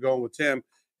and keep it going with Tim.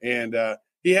 And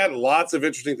he had lots of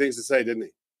interesting things to say, didn't he?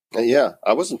 Yeah,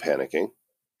 I wasn't panicking.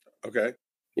 Okay.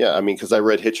 Yeah, I mean, because I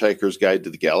read Hitchhiker's Guide to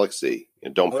the Galaxy.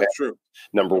 Don't panic. That's true.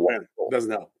 Number Don't one. panic.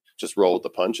 Doesn't help. Just roll with the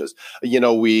punches.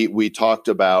 We talked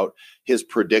about his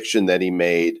prediction that he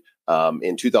made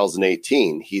in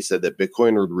 2018. He said that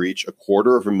Bitcoin would reach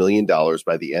 $250,000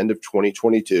 by the end of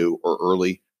 2022 or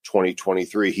early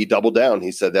 2023. He doubled down.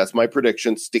 He said, that's my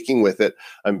prediction, sticking with it.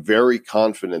 I'm very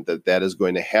confident that is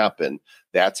going to happen.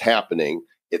 That's happening.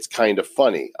 It's kind of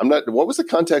funny. What was the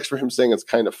context for him saying it's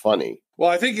kind of funny? Well,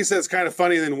 I think he said it's kind of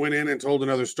funny and then went in and told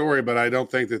another story, but I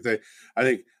don't think that I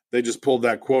think they just pulled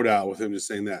that quote out with him just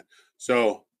saying that.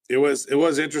 So it was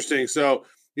interesting. So,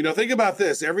 think about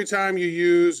this. Every time you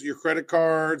use your credit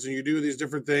cards and you do these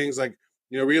different things, like,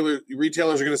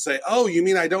 retailers are going to say, oh, you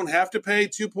mean I don't have to pay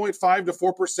 2.5 to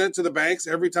 4% to the banks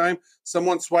every time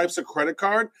someone swipes a credit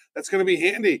card? That's going to be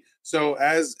handy. So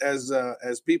as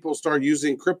people start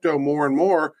using crypto more and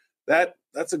more,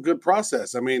 that's a good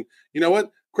process. I mean, you know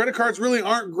what? Credit cards really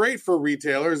aren't great for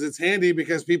retailers. It's handy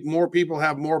because more people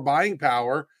have more buying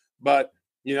power, but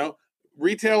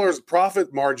retailers'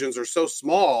 profit margins are so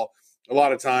small a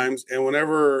lot of times. And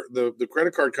whenever the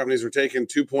credit card companies are taking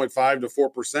 2.5 to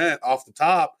 4% off the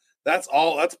top, that's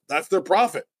their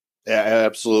profit. Yeah, it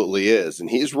absolutely is. And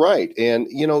he's right. And,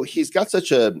 he's got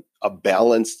such a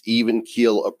balanced, even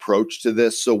keel approach to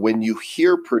this. So when you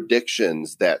hear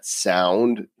predictions that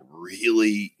sound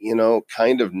really,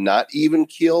 kind of not even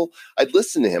keel, I'd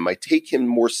listen to him. I take him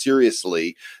more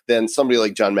seriously than somebody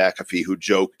like John McAfee, who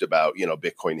joked about,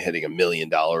 Bitcoin hitting $1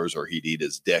 million or he'd eat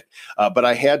his dick. But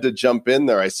I had to jump in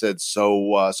there. I said,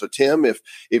 so Tim, if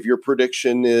your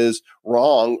prediction is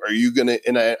wrong, are you going to,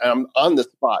 and I'm on the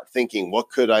spot thinking,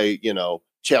 what could I,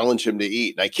 challenge him to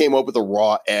eat? And I came up with a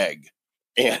raw egg.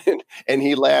 And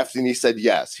he laughed and he said,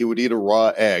 yes, he would eat a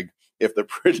raw egg if the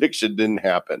prediction didn't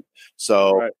happen.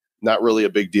 So not really a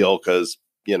big deal because,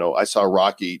 I saw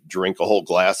Rocky drink a whole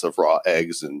glass of raw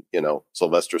eggs and,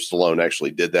 Sylvester Stallone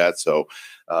actually did that. So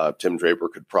Tim Draper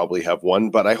could probably have one,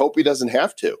 but I hope he doesn't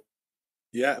have to.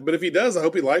 Yeah, but if he does, I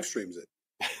hope he live streams it.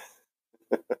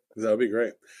 That would be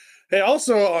great. Hey,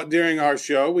 also during our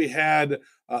show, we had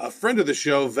a friend of the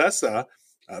show, Vesa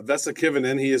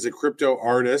Kivinen. He is a crypto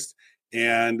artist.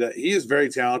 And he is very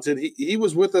talented. He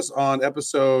was with us on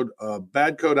episode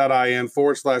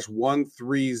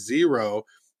badco.in/130,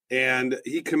 and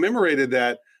he commemorated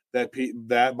that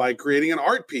by creating an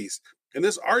art piece. And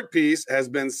this art piece has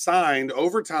been signed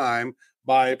over time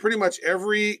by pretty much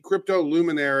every crypto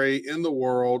luminary in the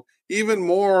world, even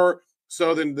more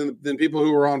so than people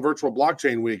who were on Virtual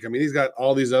Blockchain Week. I mean, he's got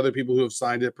all these other people who have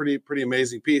signed it. Pretty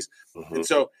amazing piece. Mm-hmm. And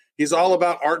so he's all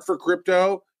about art for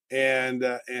crypto. And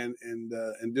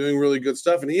doing really good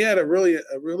stuff. And he had a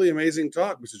really amazing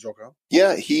talk, Mr. Joko.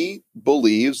 Yeah, he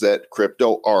believes that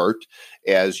crypto art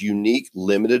as unique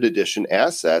limited edition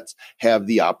assets have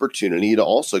the opportunity to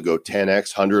also go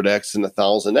 10x, 100x, and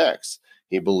 1,000x.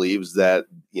 He believes that,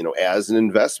 as an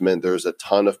investment, there's a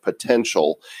ton of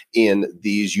potential in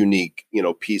these unique,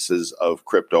 pieces of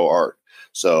crypto art.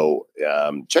 So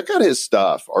check out his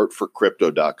stuff,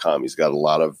 artforcrypto.com. He's got a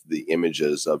lot of the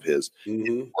images of his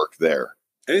work there.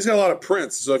 And he's got a lot of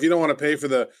prints. So if you don't want to pay for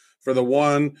the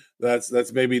one,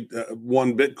 that's maybe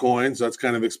one Bitcoin. So that's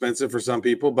kind of expensive for some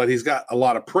people. But he's got a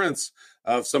lot of prints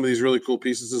of some of these really cool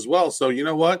pieces as well. So you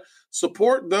know what?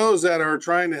 Support those that are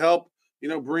trying to help,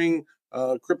 bring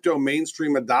crypto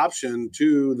mainstream adoption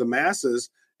to the masses.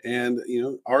 And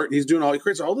art, he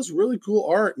creates all this really cool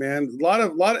art, man.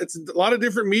 It's a lot of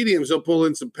different mediums. He'll pull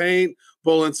in some paint,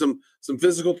 pull in some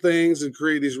physical things, and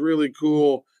create these really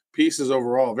cool pieces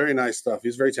overall. Very nice stuff.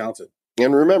 He's very talented.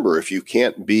 And remember, if you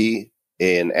can't be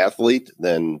an athlete,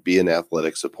 then be an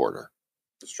athletic supporter.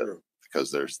 That's true.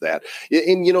 Because there's that.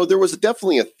 And, there was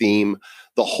definitely a theme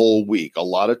the whole week. A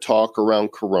lot of talk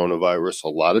around coronavirus, a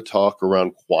lot of talk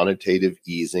around quantitative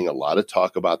easing, a lot of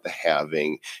talk about the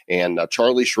halving. And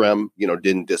Charlie Shrem,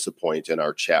 didn't disappoint in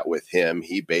our chat with him.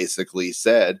 He basically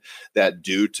said that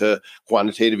due to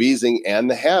quantitative easing and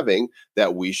the halving,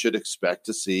 that we should expect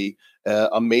to see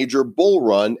a major bull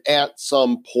run at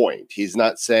some point. He's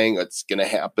not saying it's going to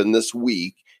happen this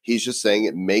week. He's just saying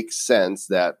it makes sense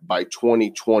that by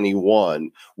 2021,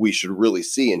 we should really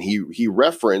see. And he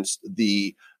referenced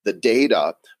the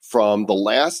data from the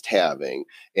last halving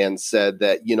and said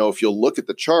that, if you'll look at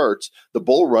the charts, the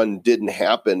bull run didn't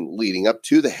happen leading up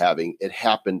to the halving. It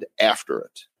happened after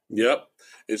it. Yep,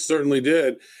 it certainly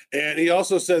did. And he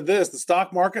also said this, the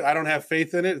stock market, I don't have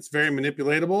faith in it. It's very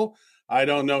manipulatable. I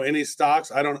don't know any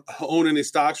stocks. I don't own any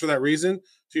stocks for that reason.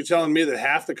 So you're telling me that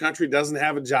half the country doesn't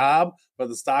have a job, but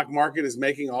the stock market is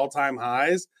making all-time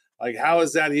highs? Like, how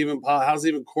does it even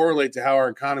correlate to how our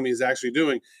economy is actually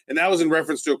doing? And that was in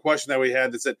reference to a question that we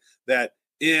had that said that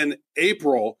in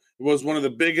April was one of the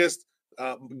biggest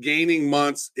gaining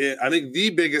months. I think the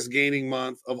biggest gaining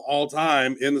month of all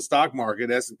time in the stock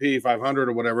market, S&P 500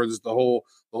 or whatever, just the whole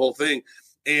thing.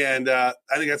 And I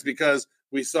think that's because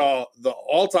we saw the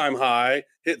all-time high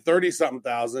hit 30-something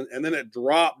thousand, and then it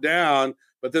dropped down.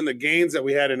 But then the gains that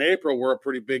we had in April were a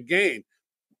pretty big gain.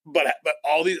 But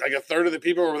all these, like a third of the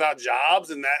people were without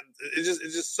jobs, and that it's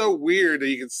just so weird that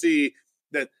you can see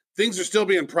that things are still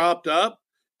being propped up,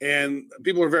 and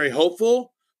people are very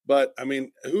hopeful. But I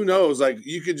mean, who knows? Like,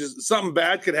 something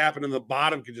bad could happen, and the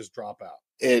bottom could just drop out.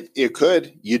 It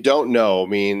could. You don't know. I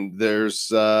mean, there's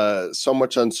so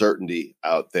much uncertainty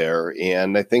out there,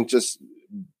 and I think just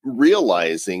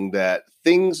realizing that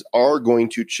things are going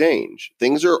to change.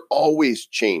 Things are always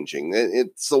changing.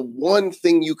 It's the one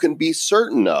thing you can be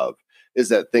certain of is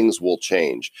that things will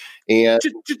change. And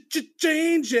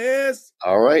changes.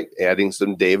 All right. Adding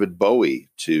some David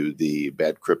Bowie to the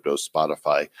Bad Crypto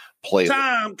Spotify playlist.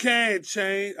 Time can't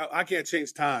change. I can't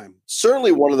change time.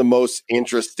 Certainly one of the most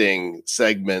interesting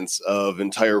segments of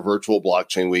entire Virtual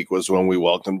Blockchain Week was when we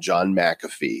welcomed John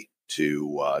McAfee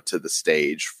to the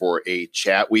stage for a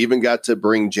chat. We even got to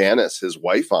bring Janice, his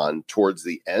wife, on towards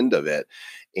the end of it.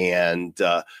 and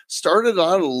started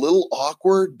on a little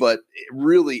awkward, but it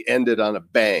really ended on a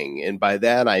bang. And by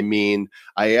that, I mean,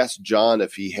 I asked John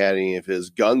if he had any of his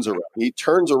guns around. He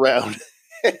turns around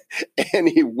and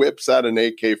he whips out an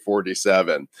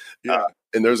AK-47. Yeah.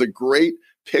 And there's a great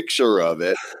picture of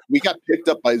it. We got picked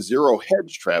up by Zero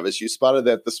Hedge, Travis. You spotted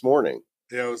that this morning.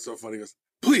 Yeah, it was so funny. He goes,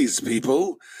 please,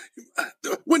 people,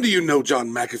 when do you know John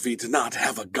McAfee to not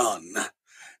have a gun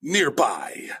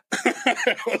nearby?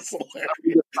 It was hilarious.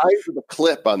 The size of the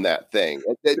clip on that thing.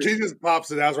 He just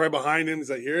pops it out. It's right behind him. He's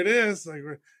like, here it is. Like,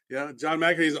 yeah, John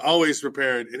McAfee's always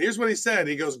prepared. And here's what he said.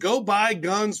 He goes, go buy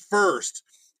guns first.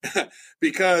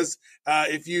 because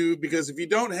if you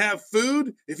don't have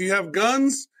food, if you have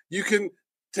guns, you can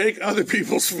take other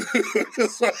people's food.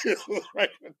 That's what his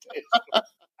recommendation.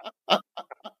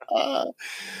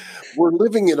 We're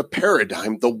living in a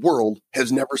paradigm the world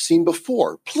has never seen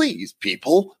before. Please,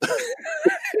 people.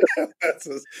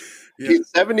 He's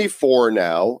 74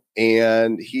 now,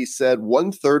 and he said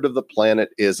 1/3 of the planet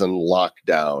is in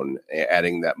lockdown,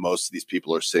 adding that most of these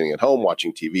people are sitting at home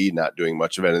watching TV, not doing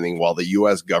much of anything, while the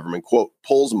U.S. government, quote,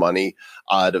 pulls money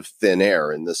out of thin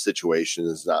air, and this situation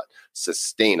is not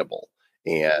sustainable.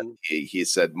 And he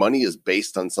said money is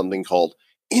based on something called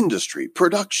industry,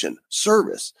 production,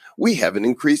 service. We haven't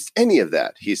increased any of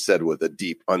that, he said with a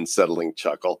deep, unsettling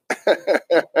chuckle.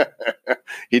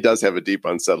 He does have a deep,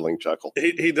 unsettling chuckle.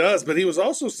 He does, but he was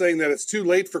also saying that it's too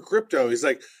late for crypto. It's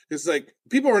like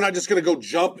people are not just going to go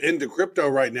jump into crypto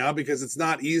right now because it's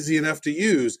not easy enough to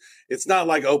use. It's not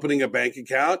like opening a bank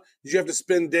account. You have to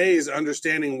spend days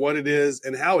understanding what it is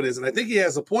and how it is. And I think he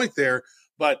has a point there.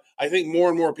 But I think more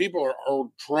and more people are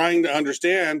trying to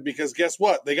understand because guess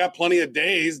what? They got plenty of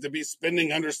days to be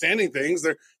spending understanding things.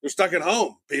 They're stuck at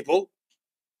home, people.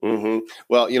 Mm-hmm.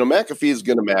 Well, McAfee is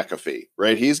going to McAfee,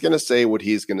 right? He's going to say what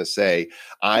he's going to say.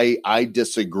 I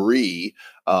disagree.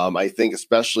 I think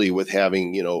especially with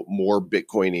having, more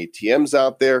Bitcoin ATMs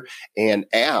out there and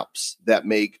apps that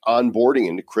make onboarding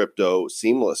into crypto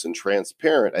seamless and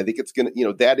transparent. I think it's going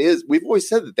to, we've always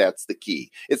said that that's the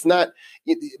key. It's not,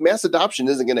 mass adoption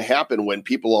isn't going to happen when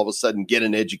people all of a sudden get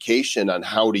an education on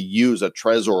how to use a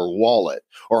Trezor wallet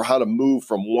or how to move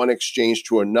from one exchange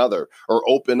to another or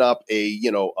open up a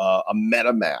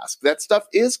MetaMask. That stuff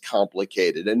is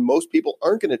complicated and most people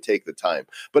aren't going to take the time.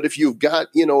 But if you've got,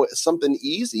 something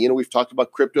easy, we've talked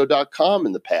about crypto.com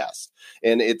in the past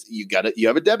and you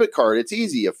have a debit card. It's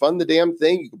easy. You fund the damn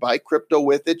thing. You can buy crypto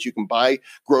with it. You can buy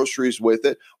groceries with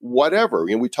it, whatever.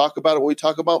 We talk about it when we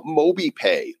talk about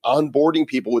MobiPay, onboarding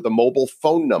people with a mobile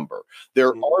phone number. There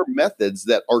are methods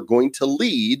that are going to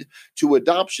lead to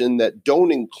adoption that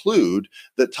don't include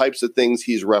the types of things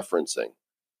he's referencing.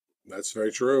 That's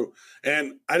very true.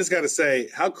 And I just got to say,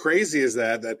 how crazy is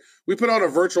that we put on a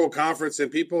virtual conference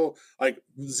and people like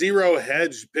Zero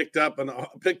Hedge picked up an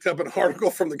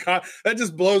article from that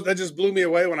just blew me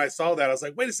away when I saw that. I was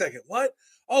like, wait a second, what?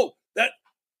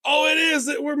 It is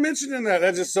that we're mentioning that.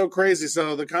 That's just so crazy.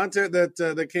 So the content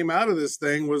that came out of this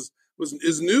thing is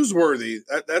newsworthy.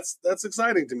 That's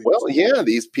exciting to me. Well, yeah,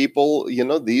 these people,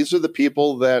 these are the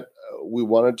people that we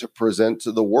wanted to present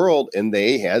to the world, and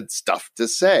they had stuff to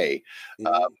say.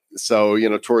 So,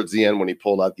 towards the end, when he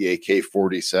pulled out the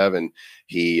AK-47,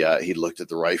 he looked at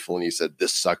the rifle and he said,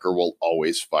 "This sucker will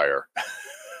always fire."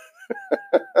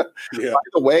 Yeah. By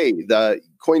the way, the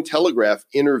Cointelegraph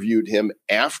interviewed him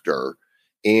after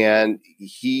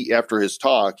his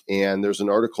talk, and there's an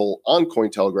article on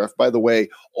Cointelegraph. By the way,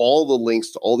 all the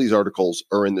links to all these articles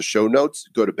are in the show notes.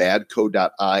 Go to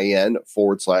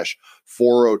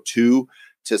badco.in/402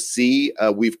 to see.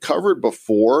 We've covered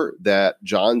before that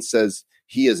John says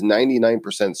he is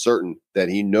 99% certain that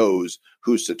he knows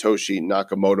who Satoshi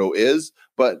Nakamoto is,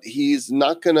 but he's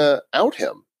not going to out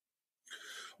him.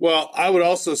 Well, I would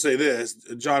also say this: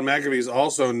 John McAfee is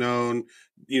also known,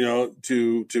 to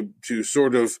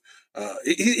sort of.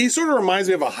 He sort of reminds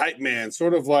me of a hype man,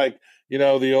 sort of like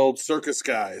the old circus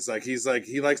guys.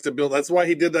 He likes to build. That's why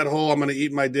he did that whole "I'm going to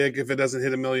eat my dick if it doesn't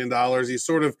hit $1 million." He's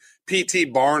sort of P.T.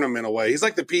 Barnum in a way. He's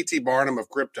like the P.T. Barnum of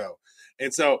crypto,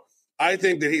 and so I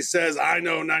think that he says, "I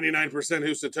know 99%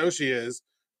 who Satoshi is."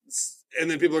 And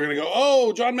then people are going to go,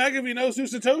 "Oh, John McAfee knows who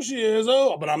Satoshi is."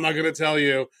 Oh, but I'm not going to tell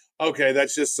you. Okay,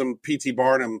 that's just some P.T.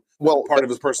 Barnum part of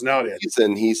his personality.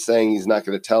 And he's saying he's not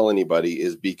going to tell anybody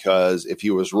is because if he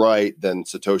was right, then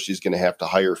Satoshi's going to have to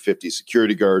hire 50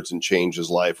 security guards and change his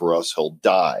life or else he'll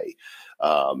die.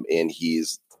 And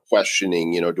he's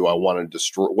questioning, do I want to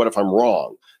destroy? What if I'm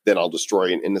wrong? Then I'll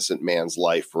destroy an innocent man's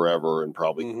life forever and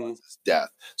probably cause his death.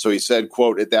 So he said,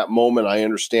 quote, "At that moment, I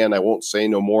understand I won't say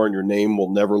no more and your name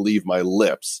will never leave my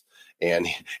lips." and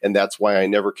that's why I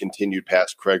never continued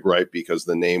past Craig Wright, because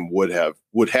the name would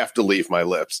have to leave my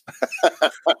lips.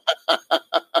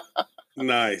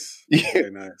 Nice. Yeah.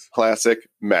 Very nice. Classic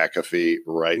McAfee,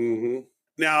 right? Mm-hmm.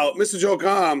 Now, Mr. Joe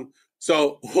Com,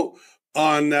 so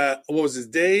on what was his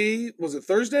day? Was it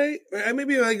Thursday?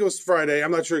 Maybe I think it was Friday.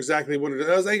 I'm not sure exactly when it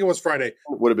was. I think it was Friday. It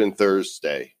would have been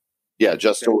Thursday. Yeah,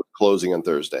 Justin was closing on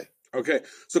Thursday. Okay,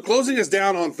 so closing us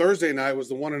down on Thursday night was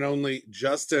the one and only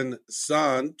Justin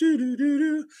Sun,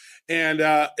 and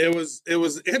it was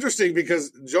interesting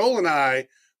because Joel and I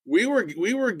we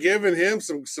were giving him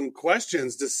some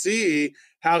questions to see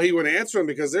how he would answer them,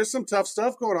 because there's some tough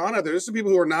stuff going on out there. There's some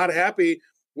people who are not happy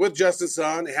with Justin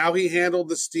Sun, how he handled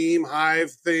the Steam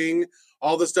Hive thing,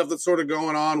 all the stuff that's sort of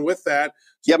going on with that.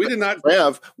 So yeah, we did not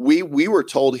have. We were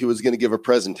told he was going to give a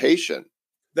presentation.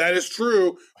 That is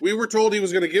true. We were told he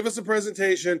was going to give us a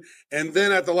presentation, and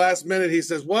then at the last minute, he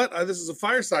says, "What? This is a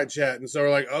fireside chat." And so we're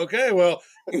like, "Okay, well,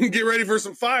 get ready for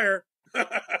some fire."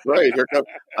 Right. Here comes,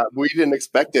 we didn't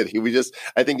expect it.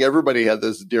 I think everybody had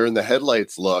this deer in the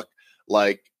headlights look,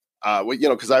 like,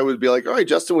 because I would be like, "All right,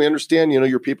 Justin, we understand.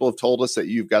 Your people have told us that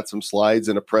you've got some slides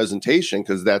and a presentation,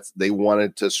 because they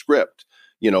wanted to script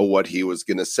what he was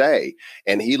going to say."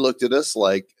 And he looked at us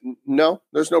like, "No,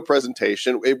 there's no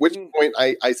presentation." At which point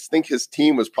I think his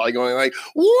team was probably going like,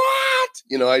 "What?"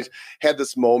 I had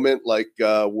this moment like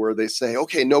where they say,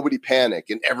 "Okay, nobody panic."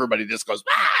 And everybody just goes,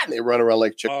 "Ah!" And they run around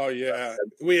like chickens. Oh, yeah.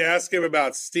 We asked him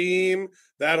about Steam,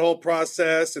 that whole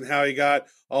process, and how he got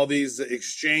all these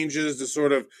exchanges to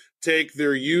sort of take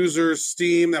their users'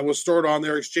 Steam that was stored on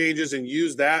their exchanges and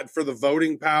use that for the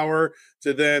voting power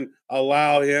to then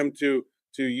allow him to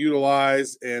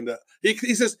utilize. And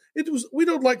he says we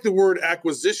don't like the word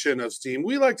acquisition of Steam.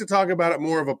 We like to talk about it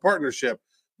more of a partnership.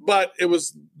 But it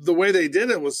was the way they did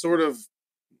it was sort of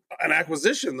an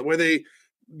acquisition, the way they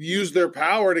used their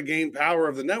power to gain power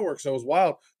of the network. So it was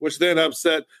wild, which then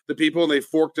upset the people, and they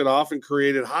forked it off and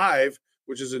created Hive,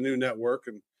 which is a new network.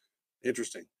 And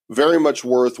interesting. Very much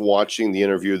worth watching the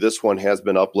interview. This one has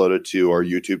been uploaded to our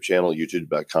YouTube channel,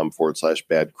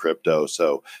 youtube.com/Bad Crypto.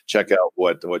 So check out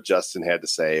what Justin had to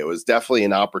say. It was definitely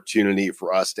an opportunity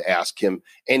for us to ask him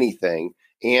anything.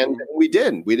 And we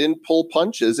did. We didn't pull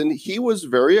punches. And he was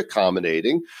very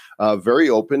accommodating, very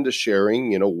open to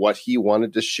sharing, what he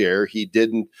wanted to share. He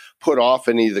didn't put off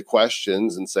any of the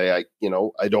questions and say, I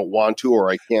don't want to,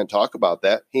 or I can't talk about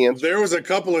that. He answered. There was a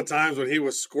couple of times when he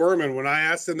was squirming when I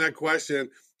asked him that question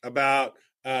about,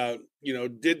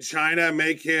 did China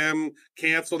make him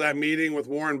cancel that meeting with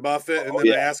Warren Buffett? And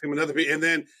then I asked him another,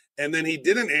 and then he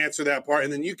didn't answer that part.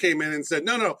 And then you came in and said,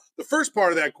 no, the first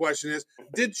part of that question is,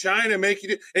 did China make you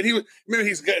do? And he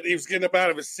was getting up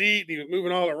out of his seat and he was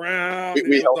moving all around.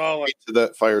 We helped to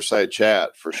the fireside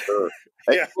chat for sure.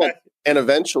 Yeah. And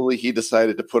eventually he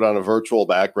decided to put on a virtual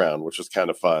background, which was kind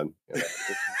of fun.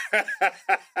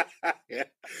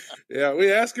 Yeah,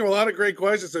 we ask him a lot of great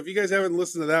questions. So if you guys haven't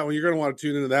listened to that one, you're going to want to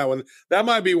tune into that one. That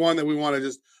might be one that we want to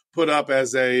just put up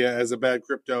as a Bad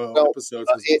Crypto episode.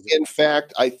 In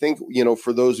fact, I think,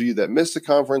 for those of you that missed the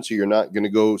conference or you're not going to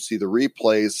go see the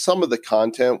replays, some of the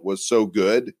content was so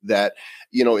good that,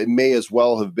 it may as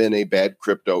well have been a Bad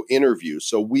Crypto interview.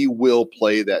 So we will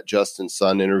play that Justin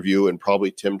Sun interview and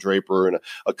probably Tim Draper and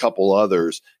a couple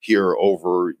others here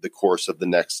over the course of the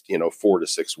next, 4 to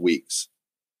 6 weeks.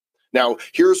 Now,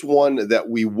 here's one that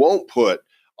we won't put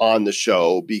on the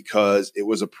show because it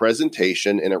was a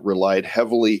presentation and it relied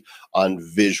heavily on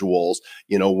visuals.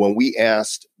 When we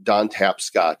asked Don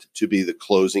Tapscott to be the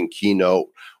closing keynote,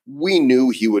 we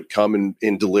knew he would come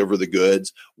and deliver the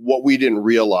goods. What we didn't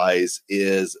realize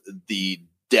is the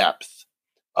depth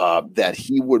that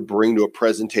he would bring to a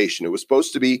presentation. It was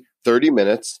supposed to be 30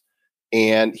 minutes,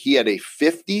 and he had a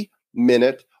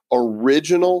 50-minute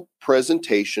original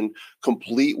presentation,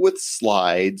 complete with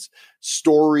slides,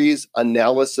 stories,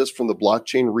 analysis from the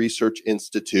Blockchain Research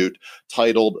Institute,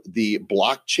 titled The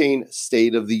Blockchain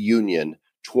State of the Union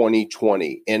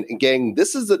 2020. And gang,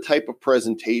 this is the type of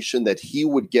presentation that he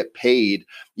would get paid,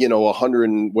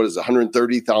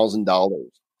 $130,000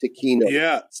 to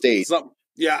keynote stage.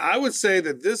 I would say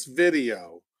that this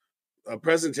video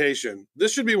presentation,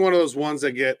 this should be one of those ones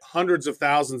that get hundreds of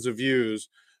thousands of views.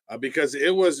 Because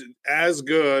it was as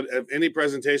good as any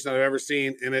presentation I've ever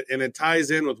seen, and it ties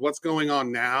in with what's going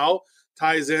on now,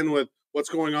 ties in with what's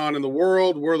going on in the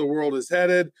world, where the world is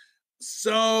headed.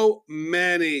 So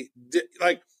many,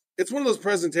 it's one of those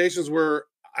presentations where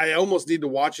I almost need to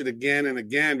watch it again and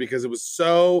again because it was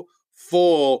so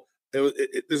full.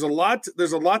 There's a lot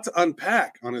to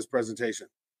unpack on his presentation.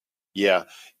 Yeah,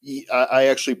 I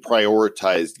actually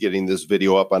prioritized getting this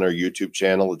video up on our YouTube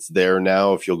channel. It's there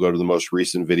now. If you'll go to the most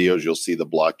recent videos, you'll see the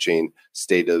blockchain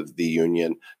State of the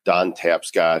Union. Don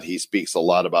Tapscott, he speaks a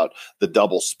lot about the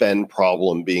double spend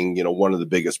problem being, one of the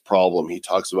biggest problem. He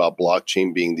talks about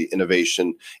blockchain being the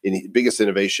biggest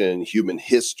innovation in human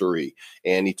history.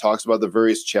 And he talks about the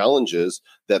various challenges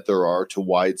that there are to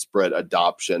widespread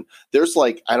adoption. There's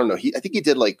I think he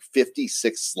did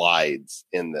 56 slides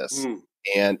in this.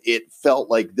 And it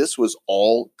felt like this was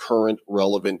all current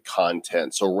relevant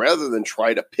content. So rather than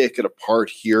try to pick it apart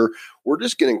here, we're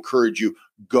just going to encourage you,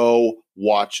 go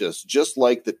watch this. Just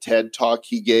like the TED Talk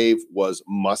he gave was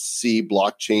must-see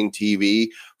blockchain TV.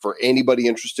 For anybody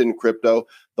interested in crypto,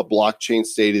 the blockchain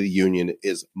State of the Union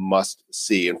is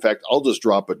must-see. In fact, I'll just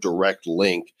drop a direct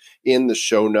link in the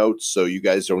show notes so you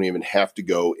guys don't even have to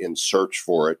go and search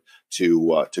for it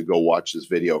to go watch this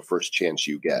video first chance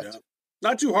you get. Yeah.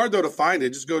 Not too hard, though, to find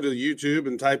it. Just go to YouTube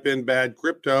and type in Bad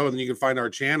Crypto, and then you can find our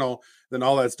channel. Then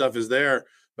all that stuff is there.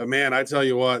 But, man, I tell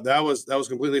you what, that was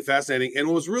completely fascinating. And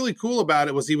what was really cool about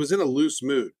it was he was in a loose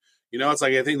mood. It's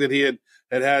like I think that he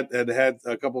had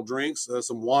a couple drinks,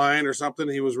 some wine or something.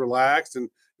 He was relaxed, and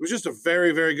it was just a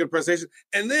very, very good presentation.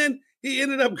 And then he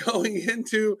ended up going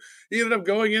into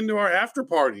our after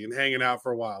party and hanging out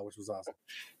for a while, which was awesome.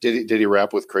 Did he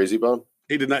rap with Crazy Bone?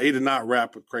 He did not. He did not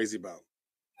rap with Crazy Bone.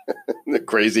 The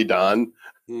Crazy Don.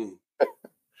 And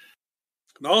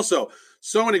also,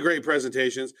 so many great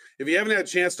presentations. If you haven't had a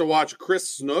chance to watch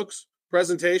Chris Snook's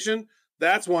presentation,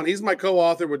 that's one. He's my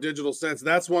co-author with Digital Sense.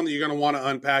 That's one that you're going to want to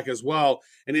unpack as well.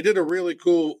 And he did a really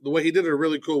cool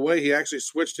way. He actually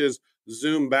switched his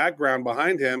Zoom background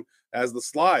behind him as the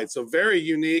slide. So very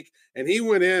unique. And he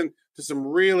went in to some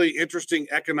really interesting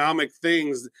economic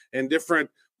things and different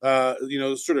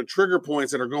sort of trigger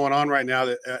points that are going on right now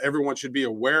that everyone should be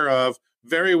aware of.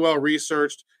 Very well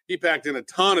researched. He packed in a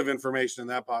ton of information in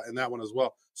that one as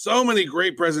well. So many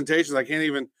great presentations. I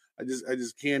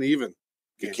just can't even.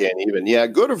 You can't even. Yeah,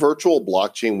 go to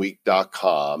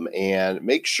virtualblockchainweek.com and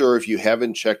make sure if you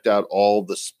haven't checked out all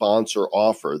the sponsor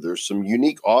offer, there's some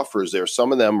unique offers there.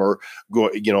 Some of them are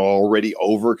already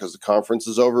over because the conference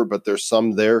is over, but there's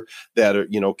some there that are,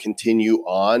 continue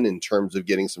on in terms of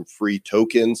getting some free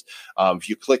tokens. If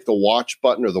you click the watch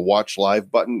button or the watch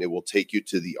live button, it will take you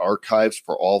to the archives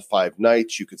for all 5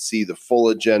 nights. You could see the full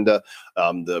agenda,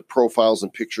 the profiles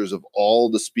and pictures of all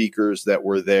the speakers that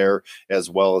were there, as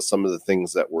well as some of the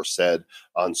things that were said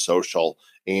on social.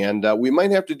 And we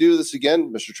might have to do this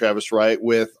again, Mr. Travis Wright,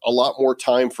 with a lot more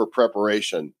time for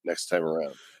preparation next time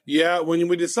around. Yeah, when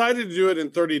we decided to do it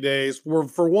in 30 days,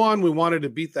 for one, we wanted to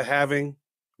beat the halving,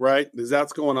 right? Because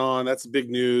that's going on. That's big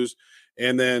news.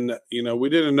 And then, we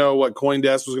didn't know what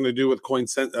CoinDesk was going to do with Coin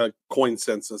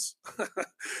Census.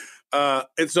 And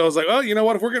so I was like, oh, you know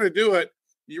what? If we're going to do it,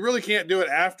 you really can't do it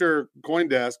after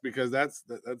CoinDesk because that's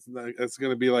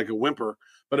going to be like a whimper.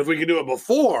 But if we could do it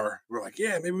before, we're like,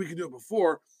 yeah, maybe we could do it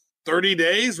before. 30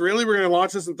 days? Really? We're going to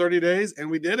launch this in 30 days? And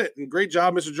we did it. And great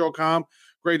job, Mr. Joel Comm.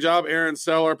 Great job, Aaron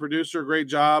Sell, our producer. Great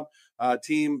job,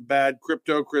 Team Bad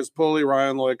Crypto, Chris Pulley,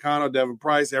 Ryan Loyacano, Devin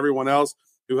Price, everyone else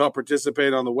who helped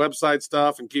participate on the website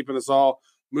stuff and keeping us all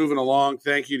moving along.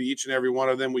 Thank you to each and every one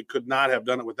of them. We could not have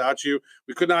done it without you.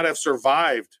 We could not have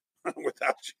survived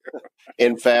without you.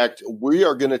 In fact, we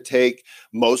are going to take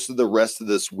most of the rest of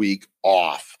this week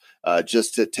off.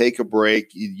 Just to take a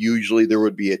break. Usually there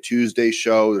would be a Tuesday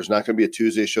show. There's not going to be a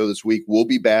Tuesday show this week. We'll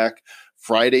be back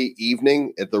Friday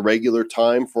evening at the regular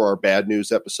time for our bad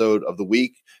news episode of the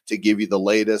week to give you the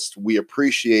latest. We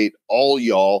appreciate all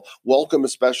y'all. Welcome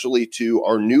especially to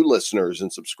our new listeners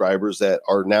and subscribers that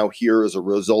are now here as a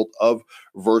result of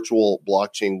Virtual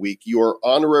Blockchain Week. You are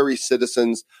honorary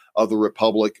citizens of the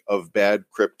Republic of Bad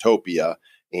Cryptopia.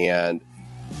 And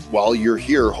while you're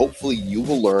here, hopefully you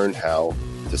will learn how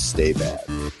to stay bad.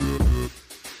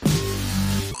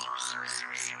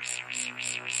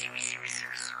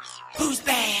 Who's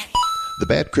bad? The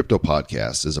Bad Crypto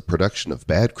Podcast is a production of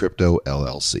Bad Crypto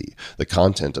LLC. The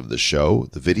content of the show,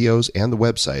 the videos, and the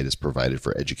website is provided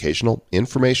for educational,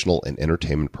 informational, and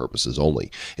entertainment purposes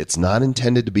only. It's not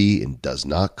intended to be and does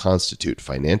not constitute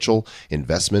financial,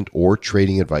 investment, or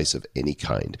trading advice of any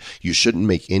kind. You shouldn't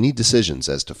make any decisions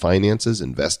as to finances,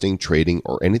 investing, trading,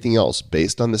 or anything else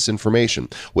based on this information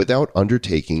without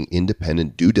undertaking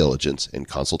independent due diligence and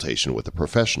consultation with a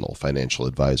professional financial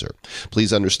advisor.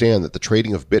 Please understand that the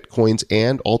trading of Bitcoins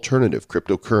and alternative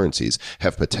cryptocurrencies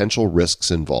have potential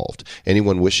risks involved.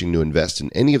 Anyone wishing to invest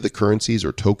in any of the currencies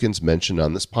or tokens mentioned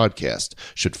on this podcast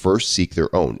should first seek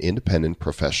their own independent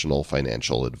professional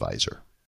financial advisor.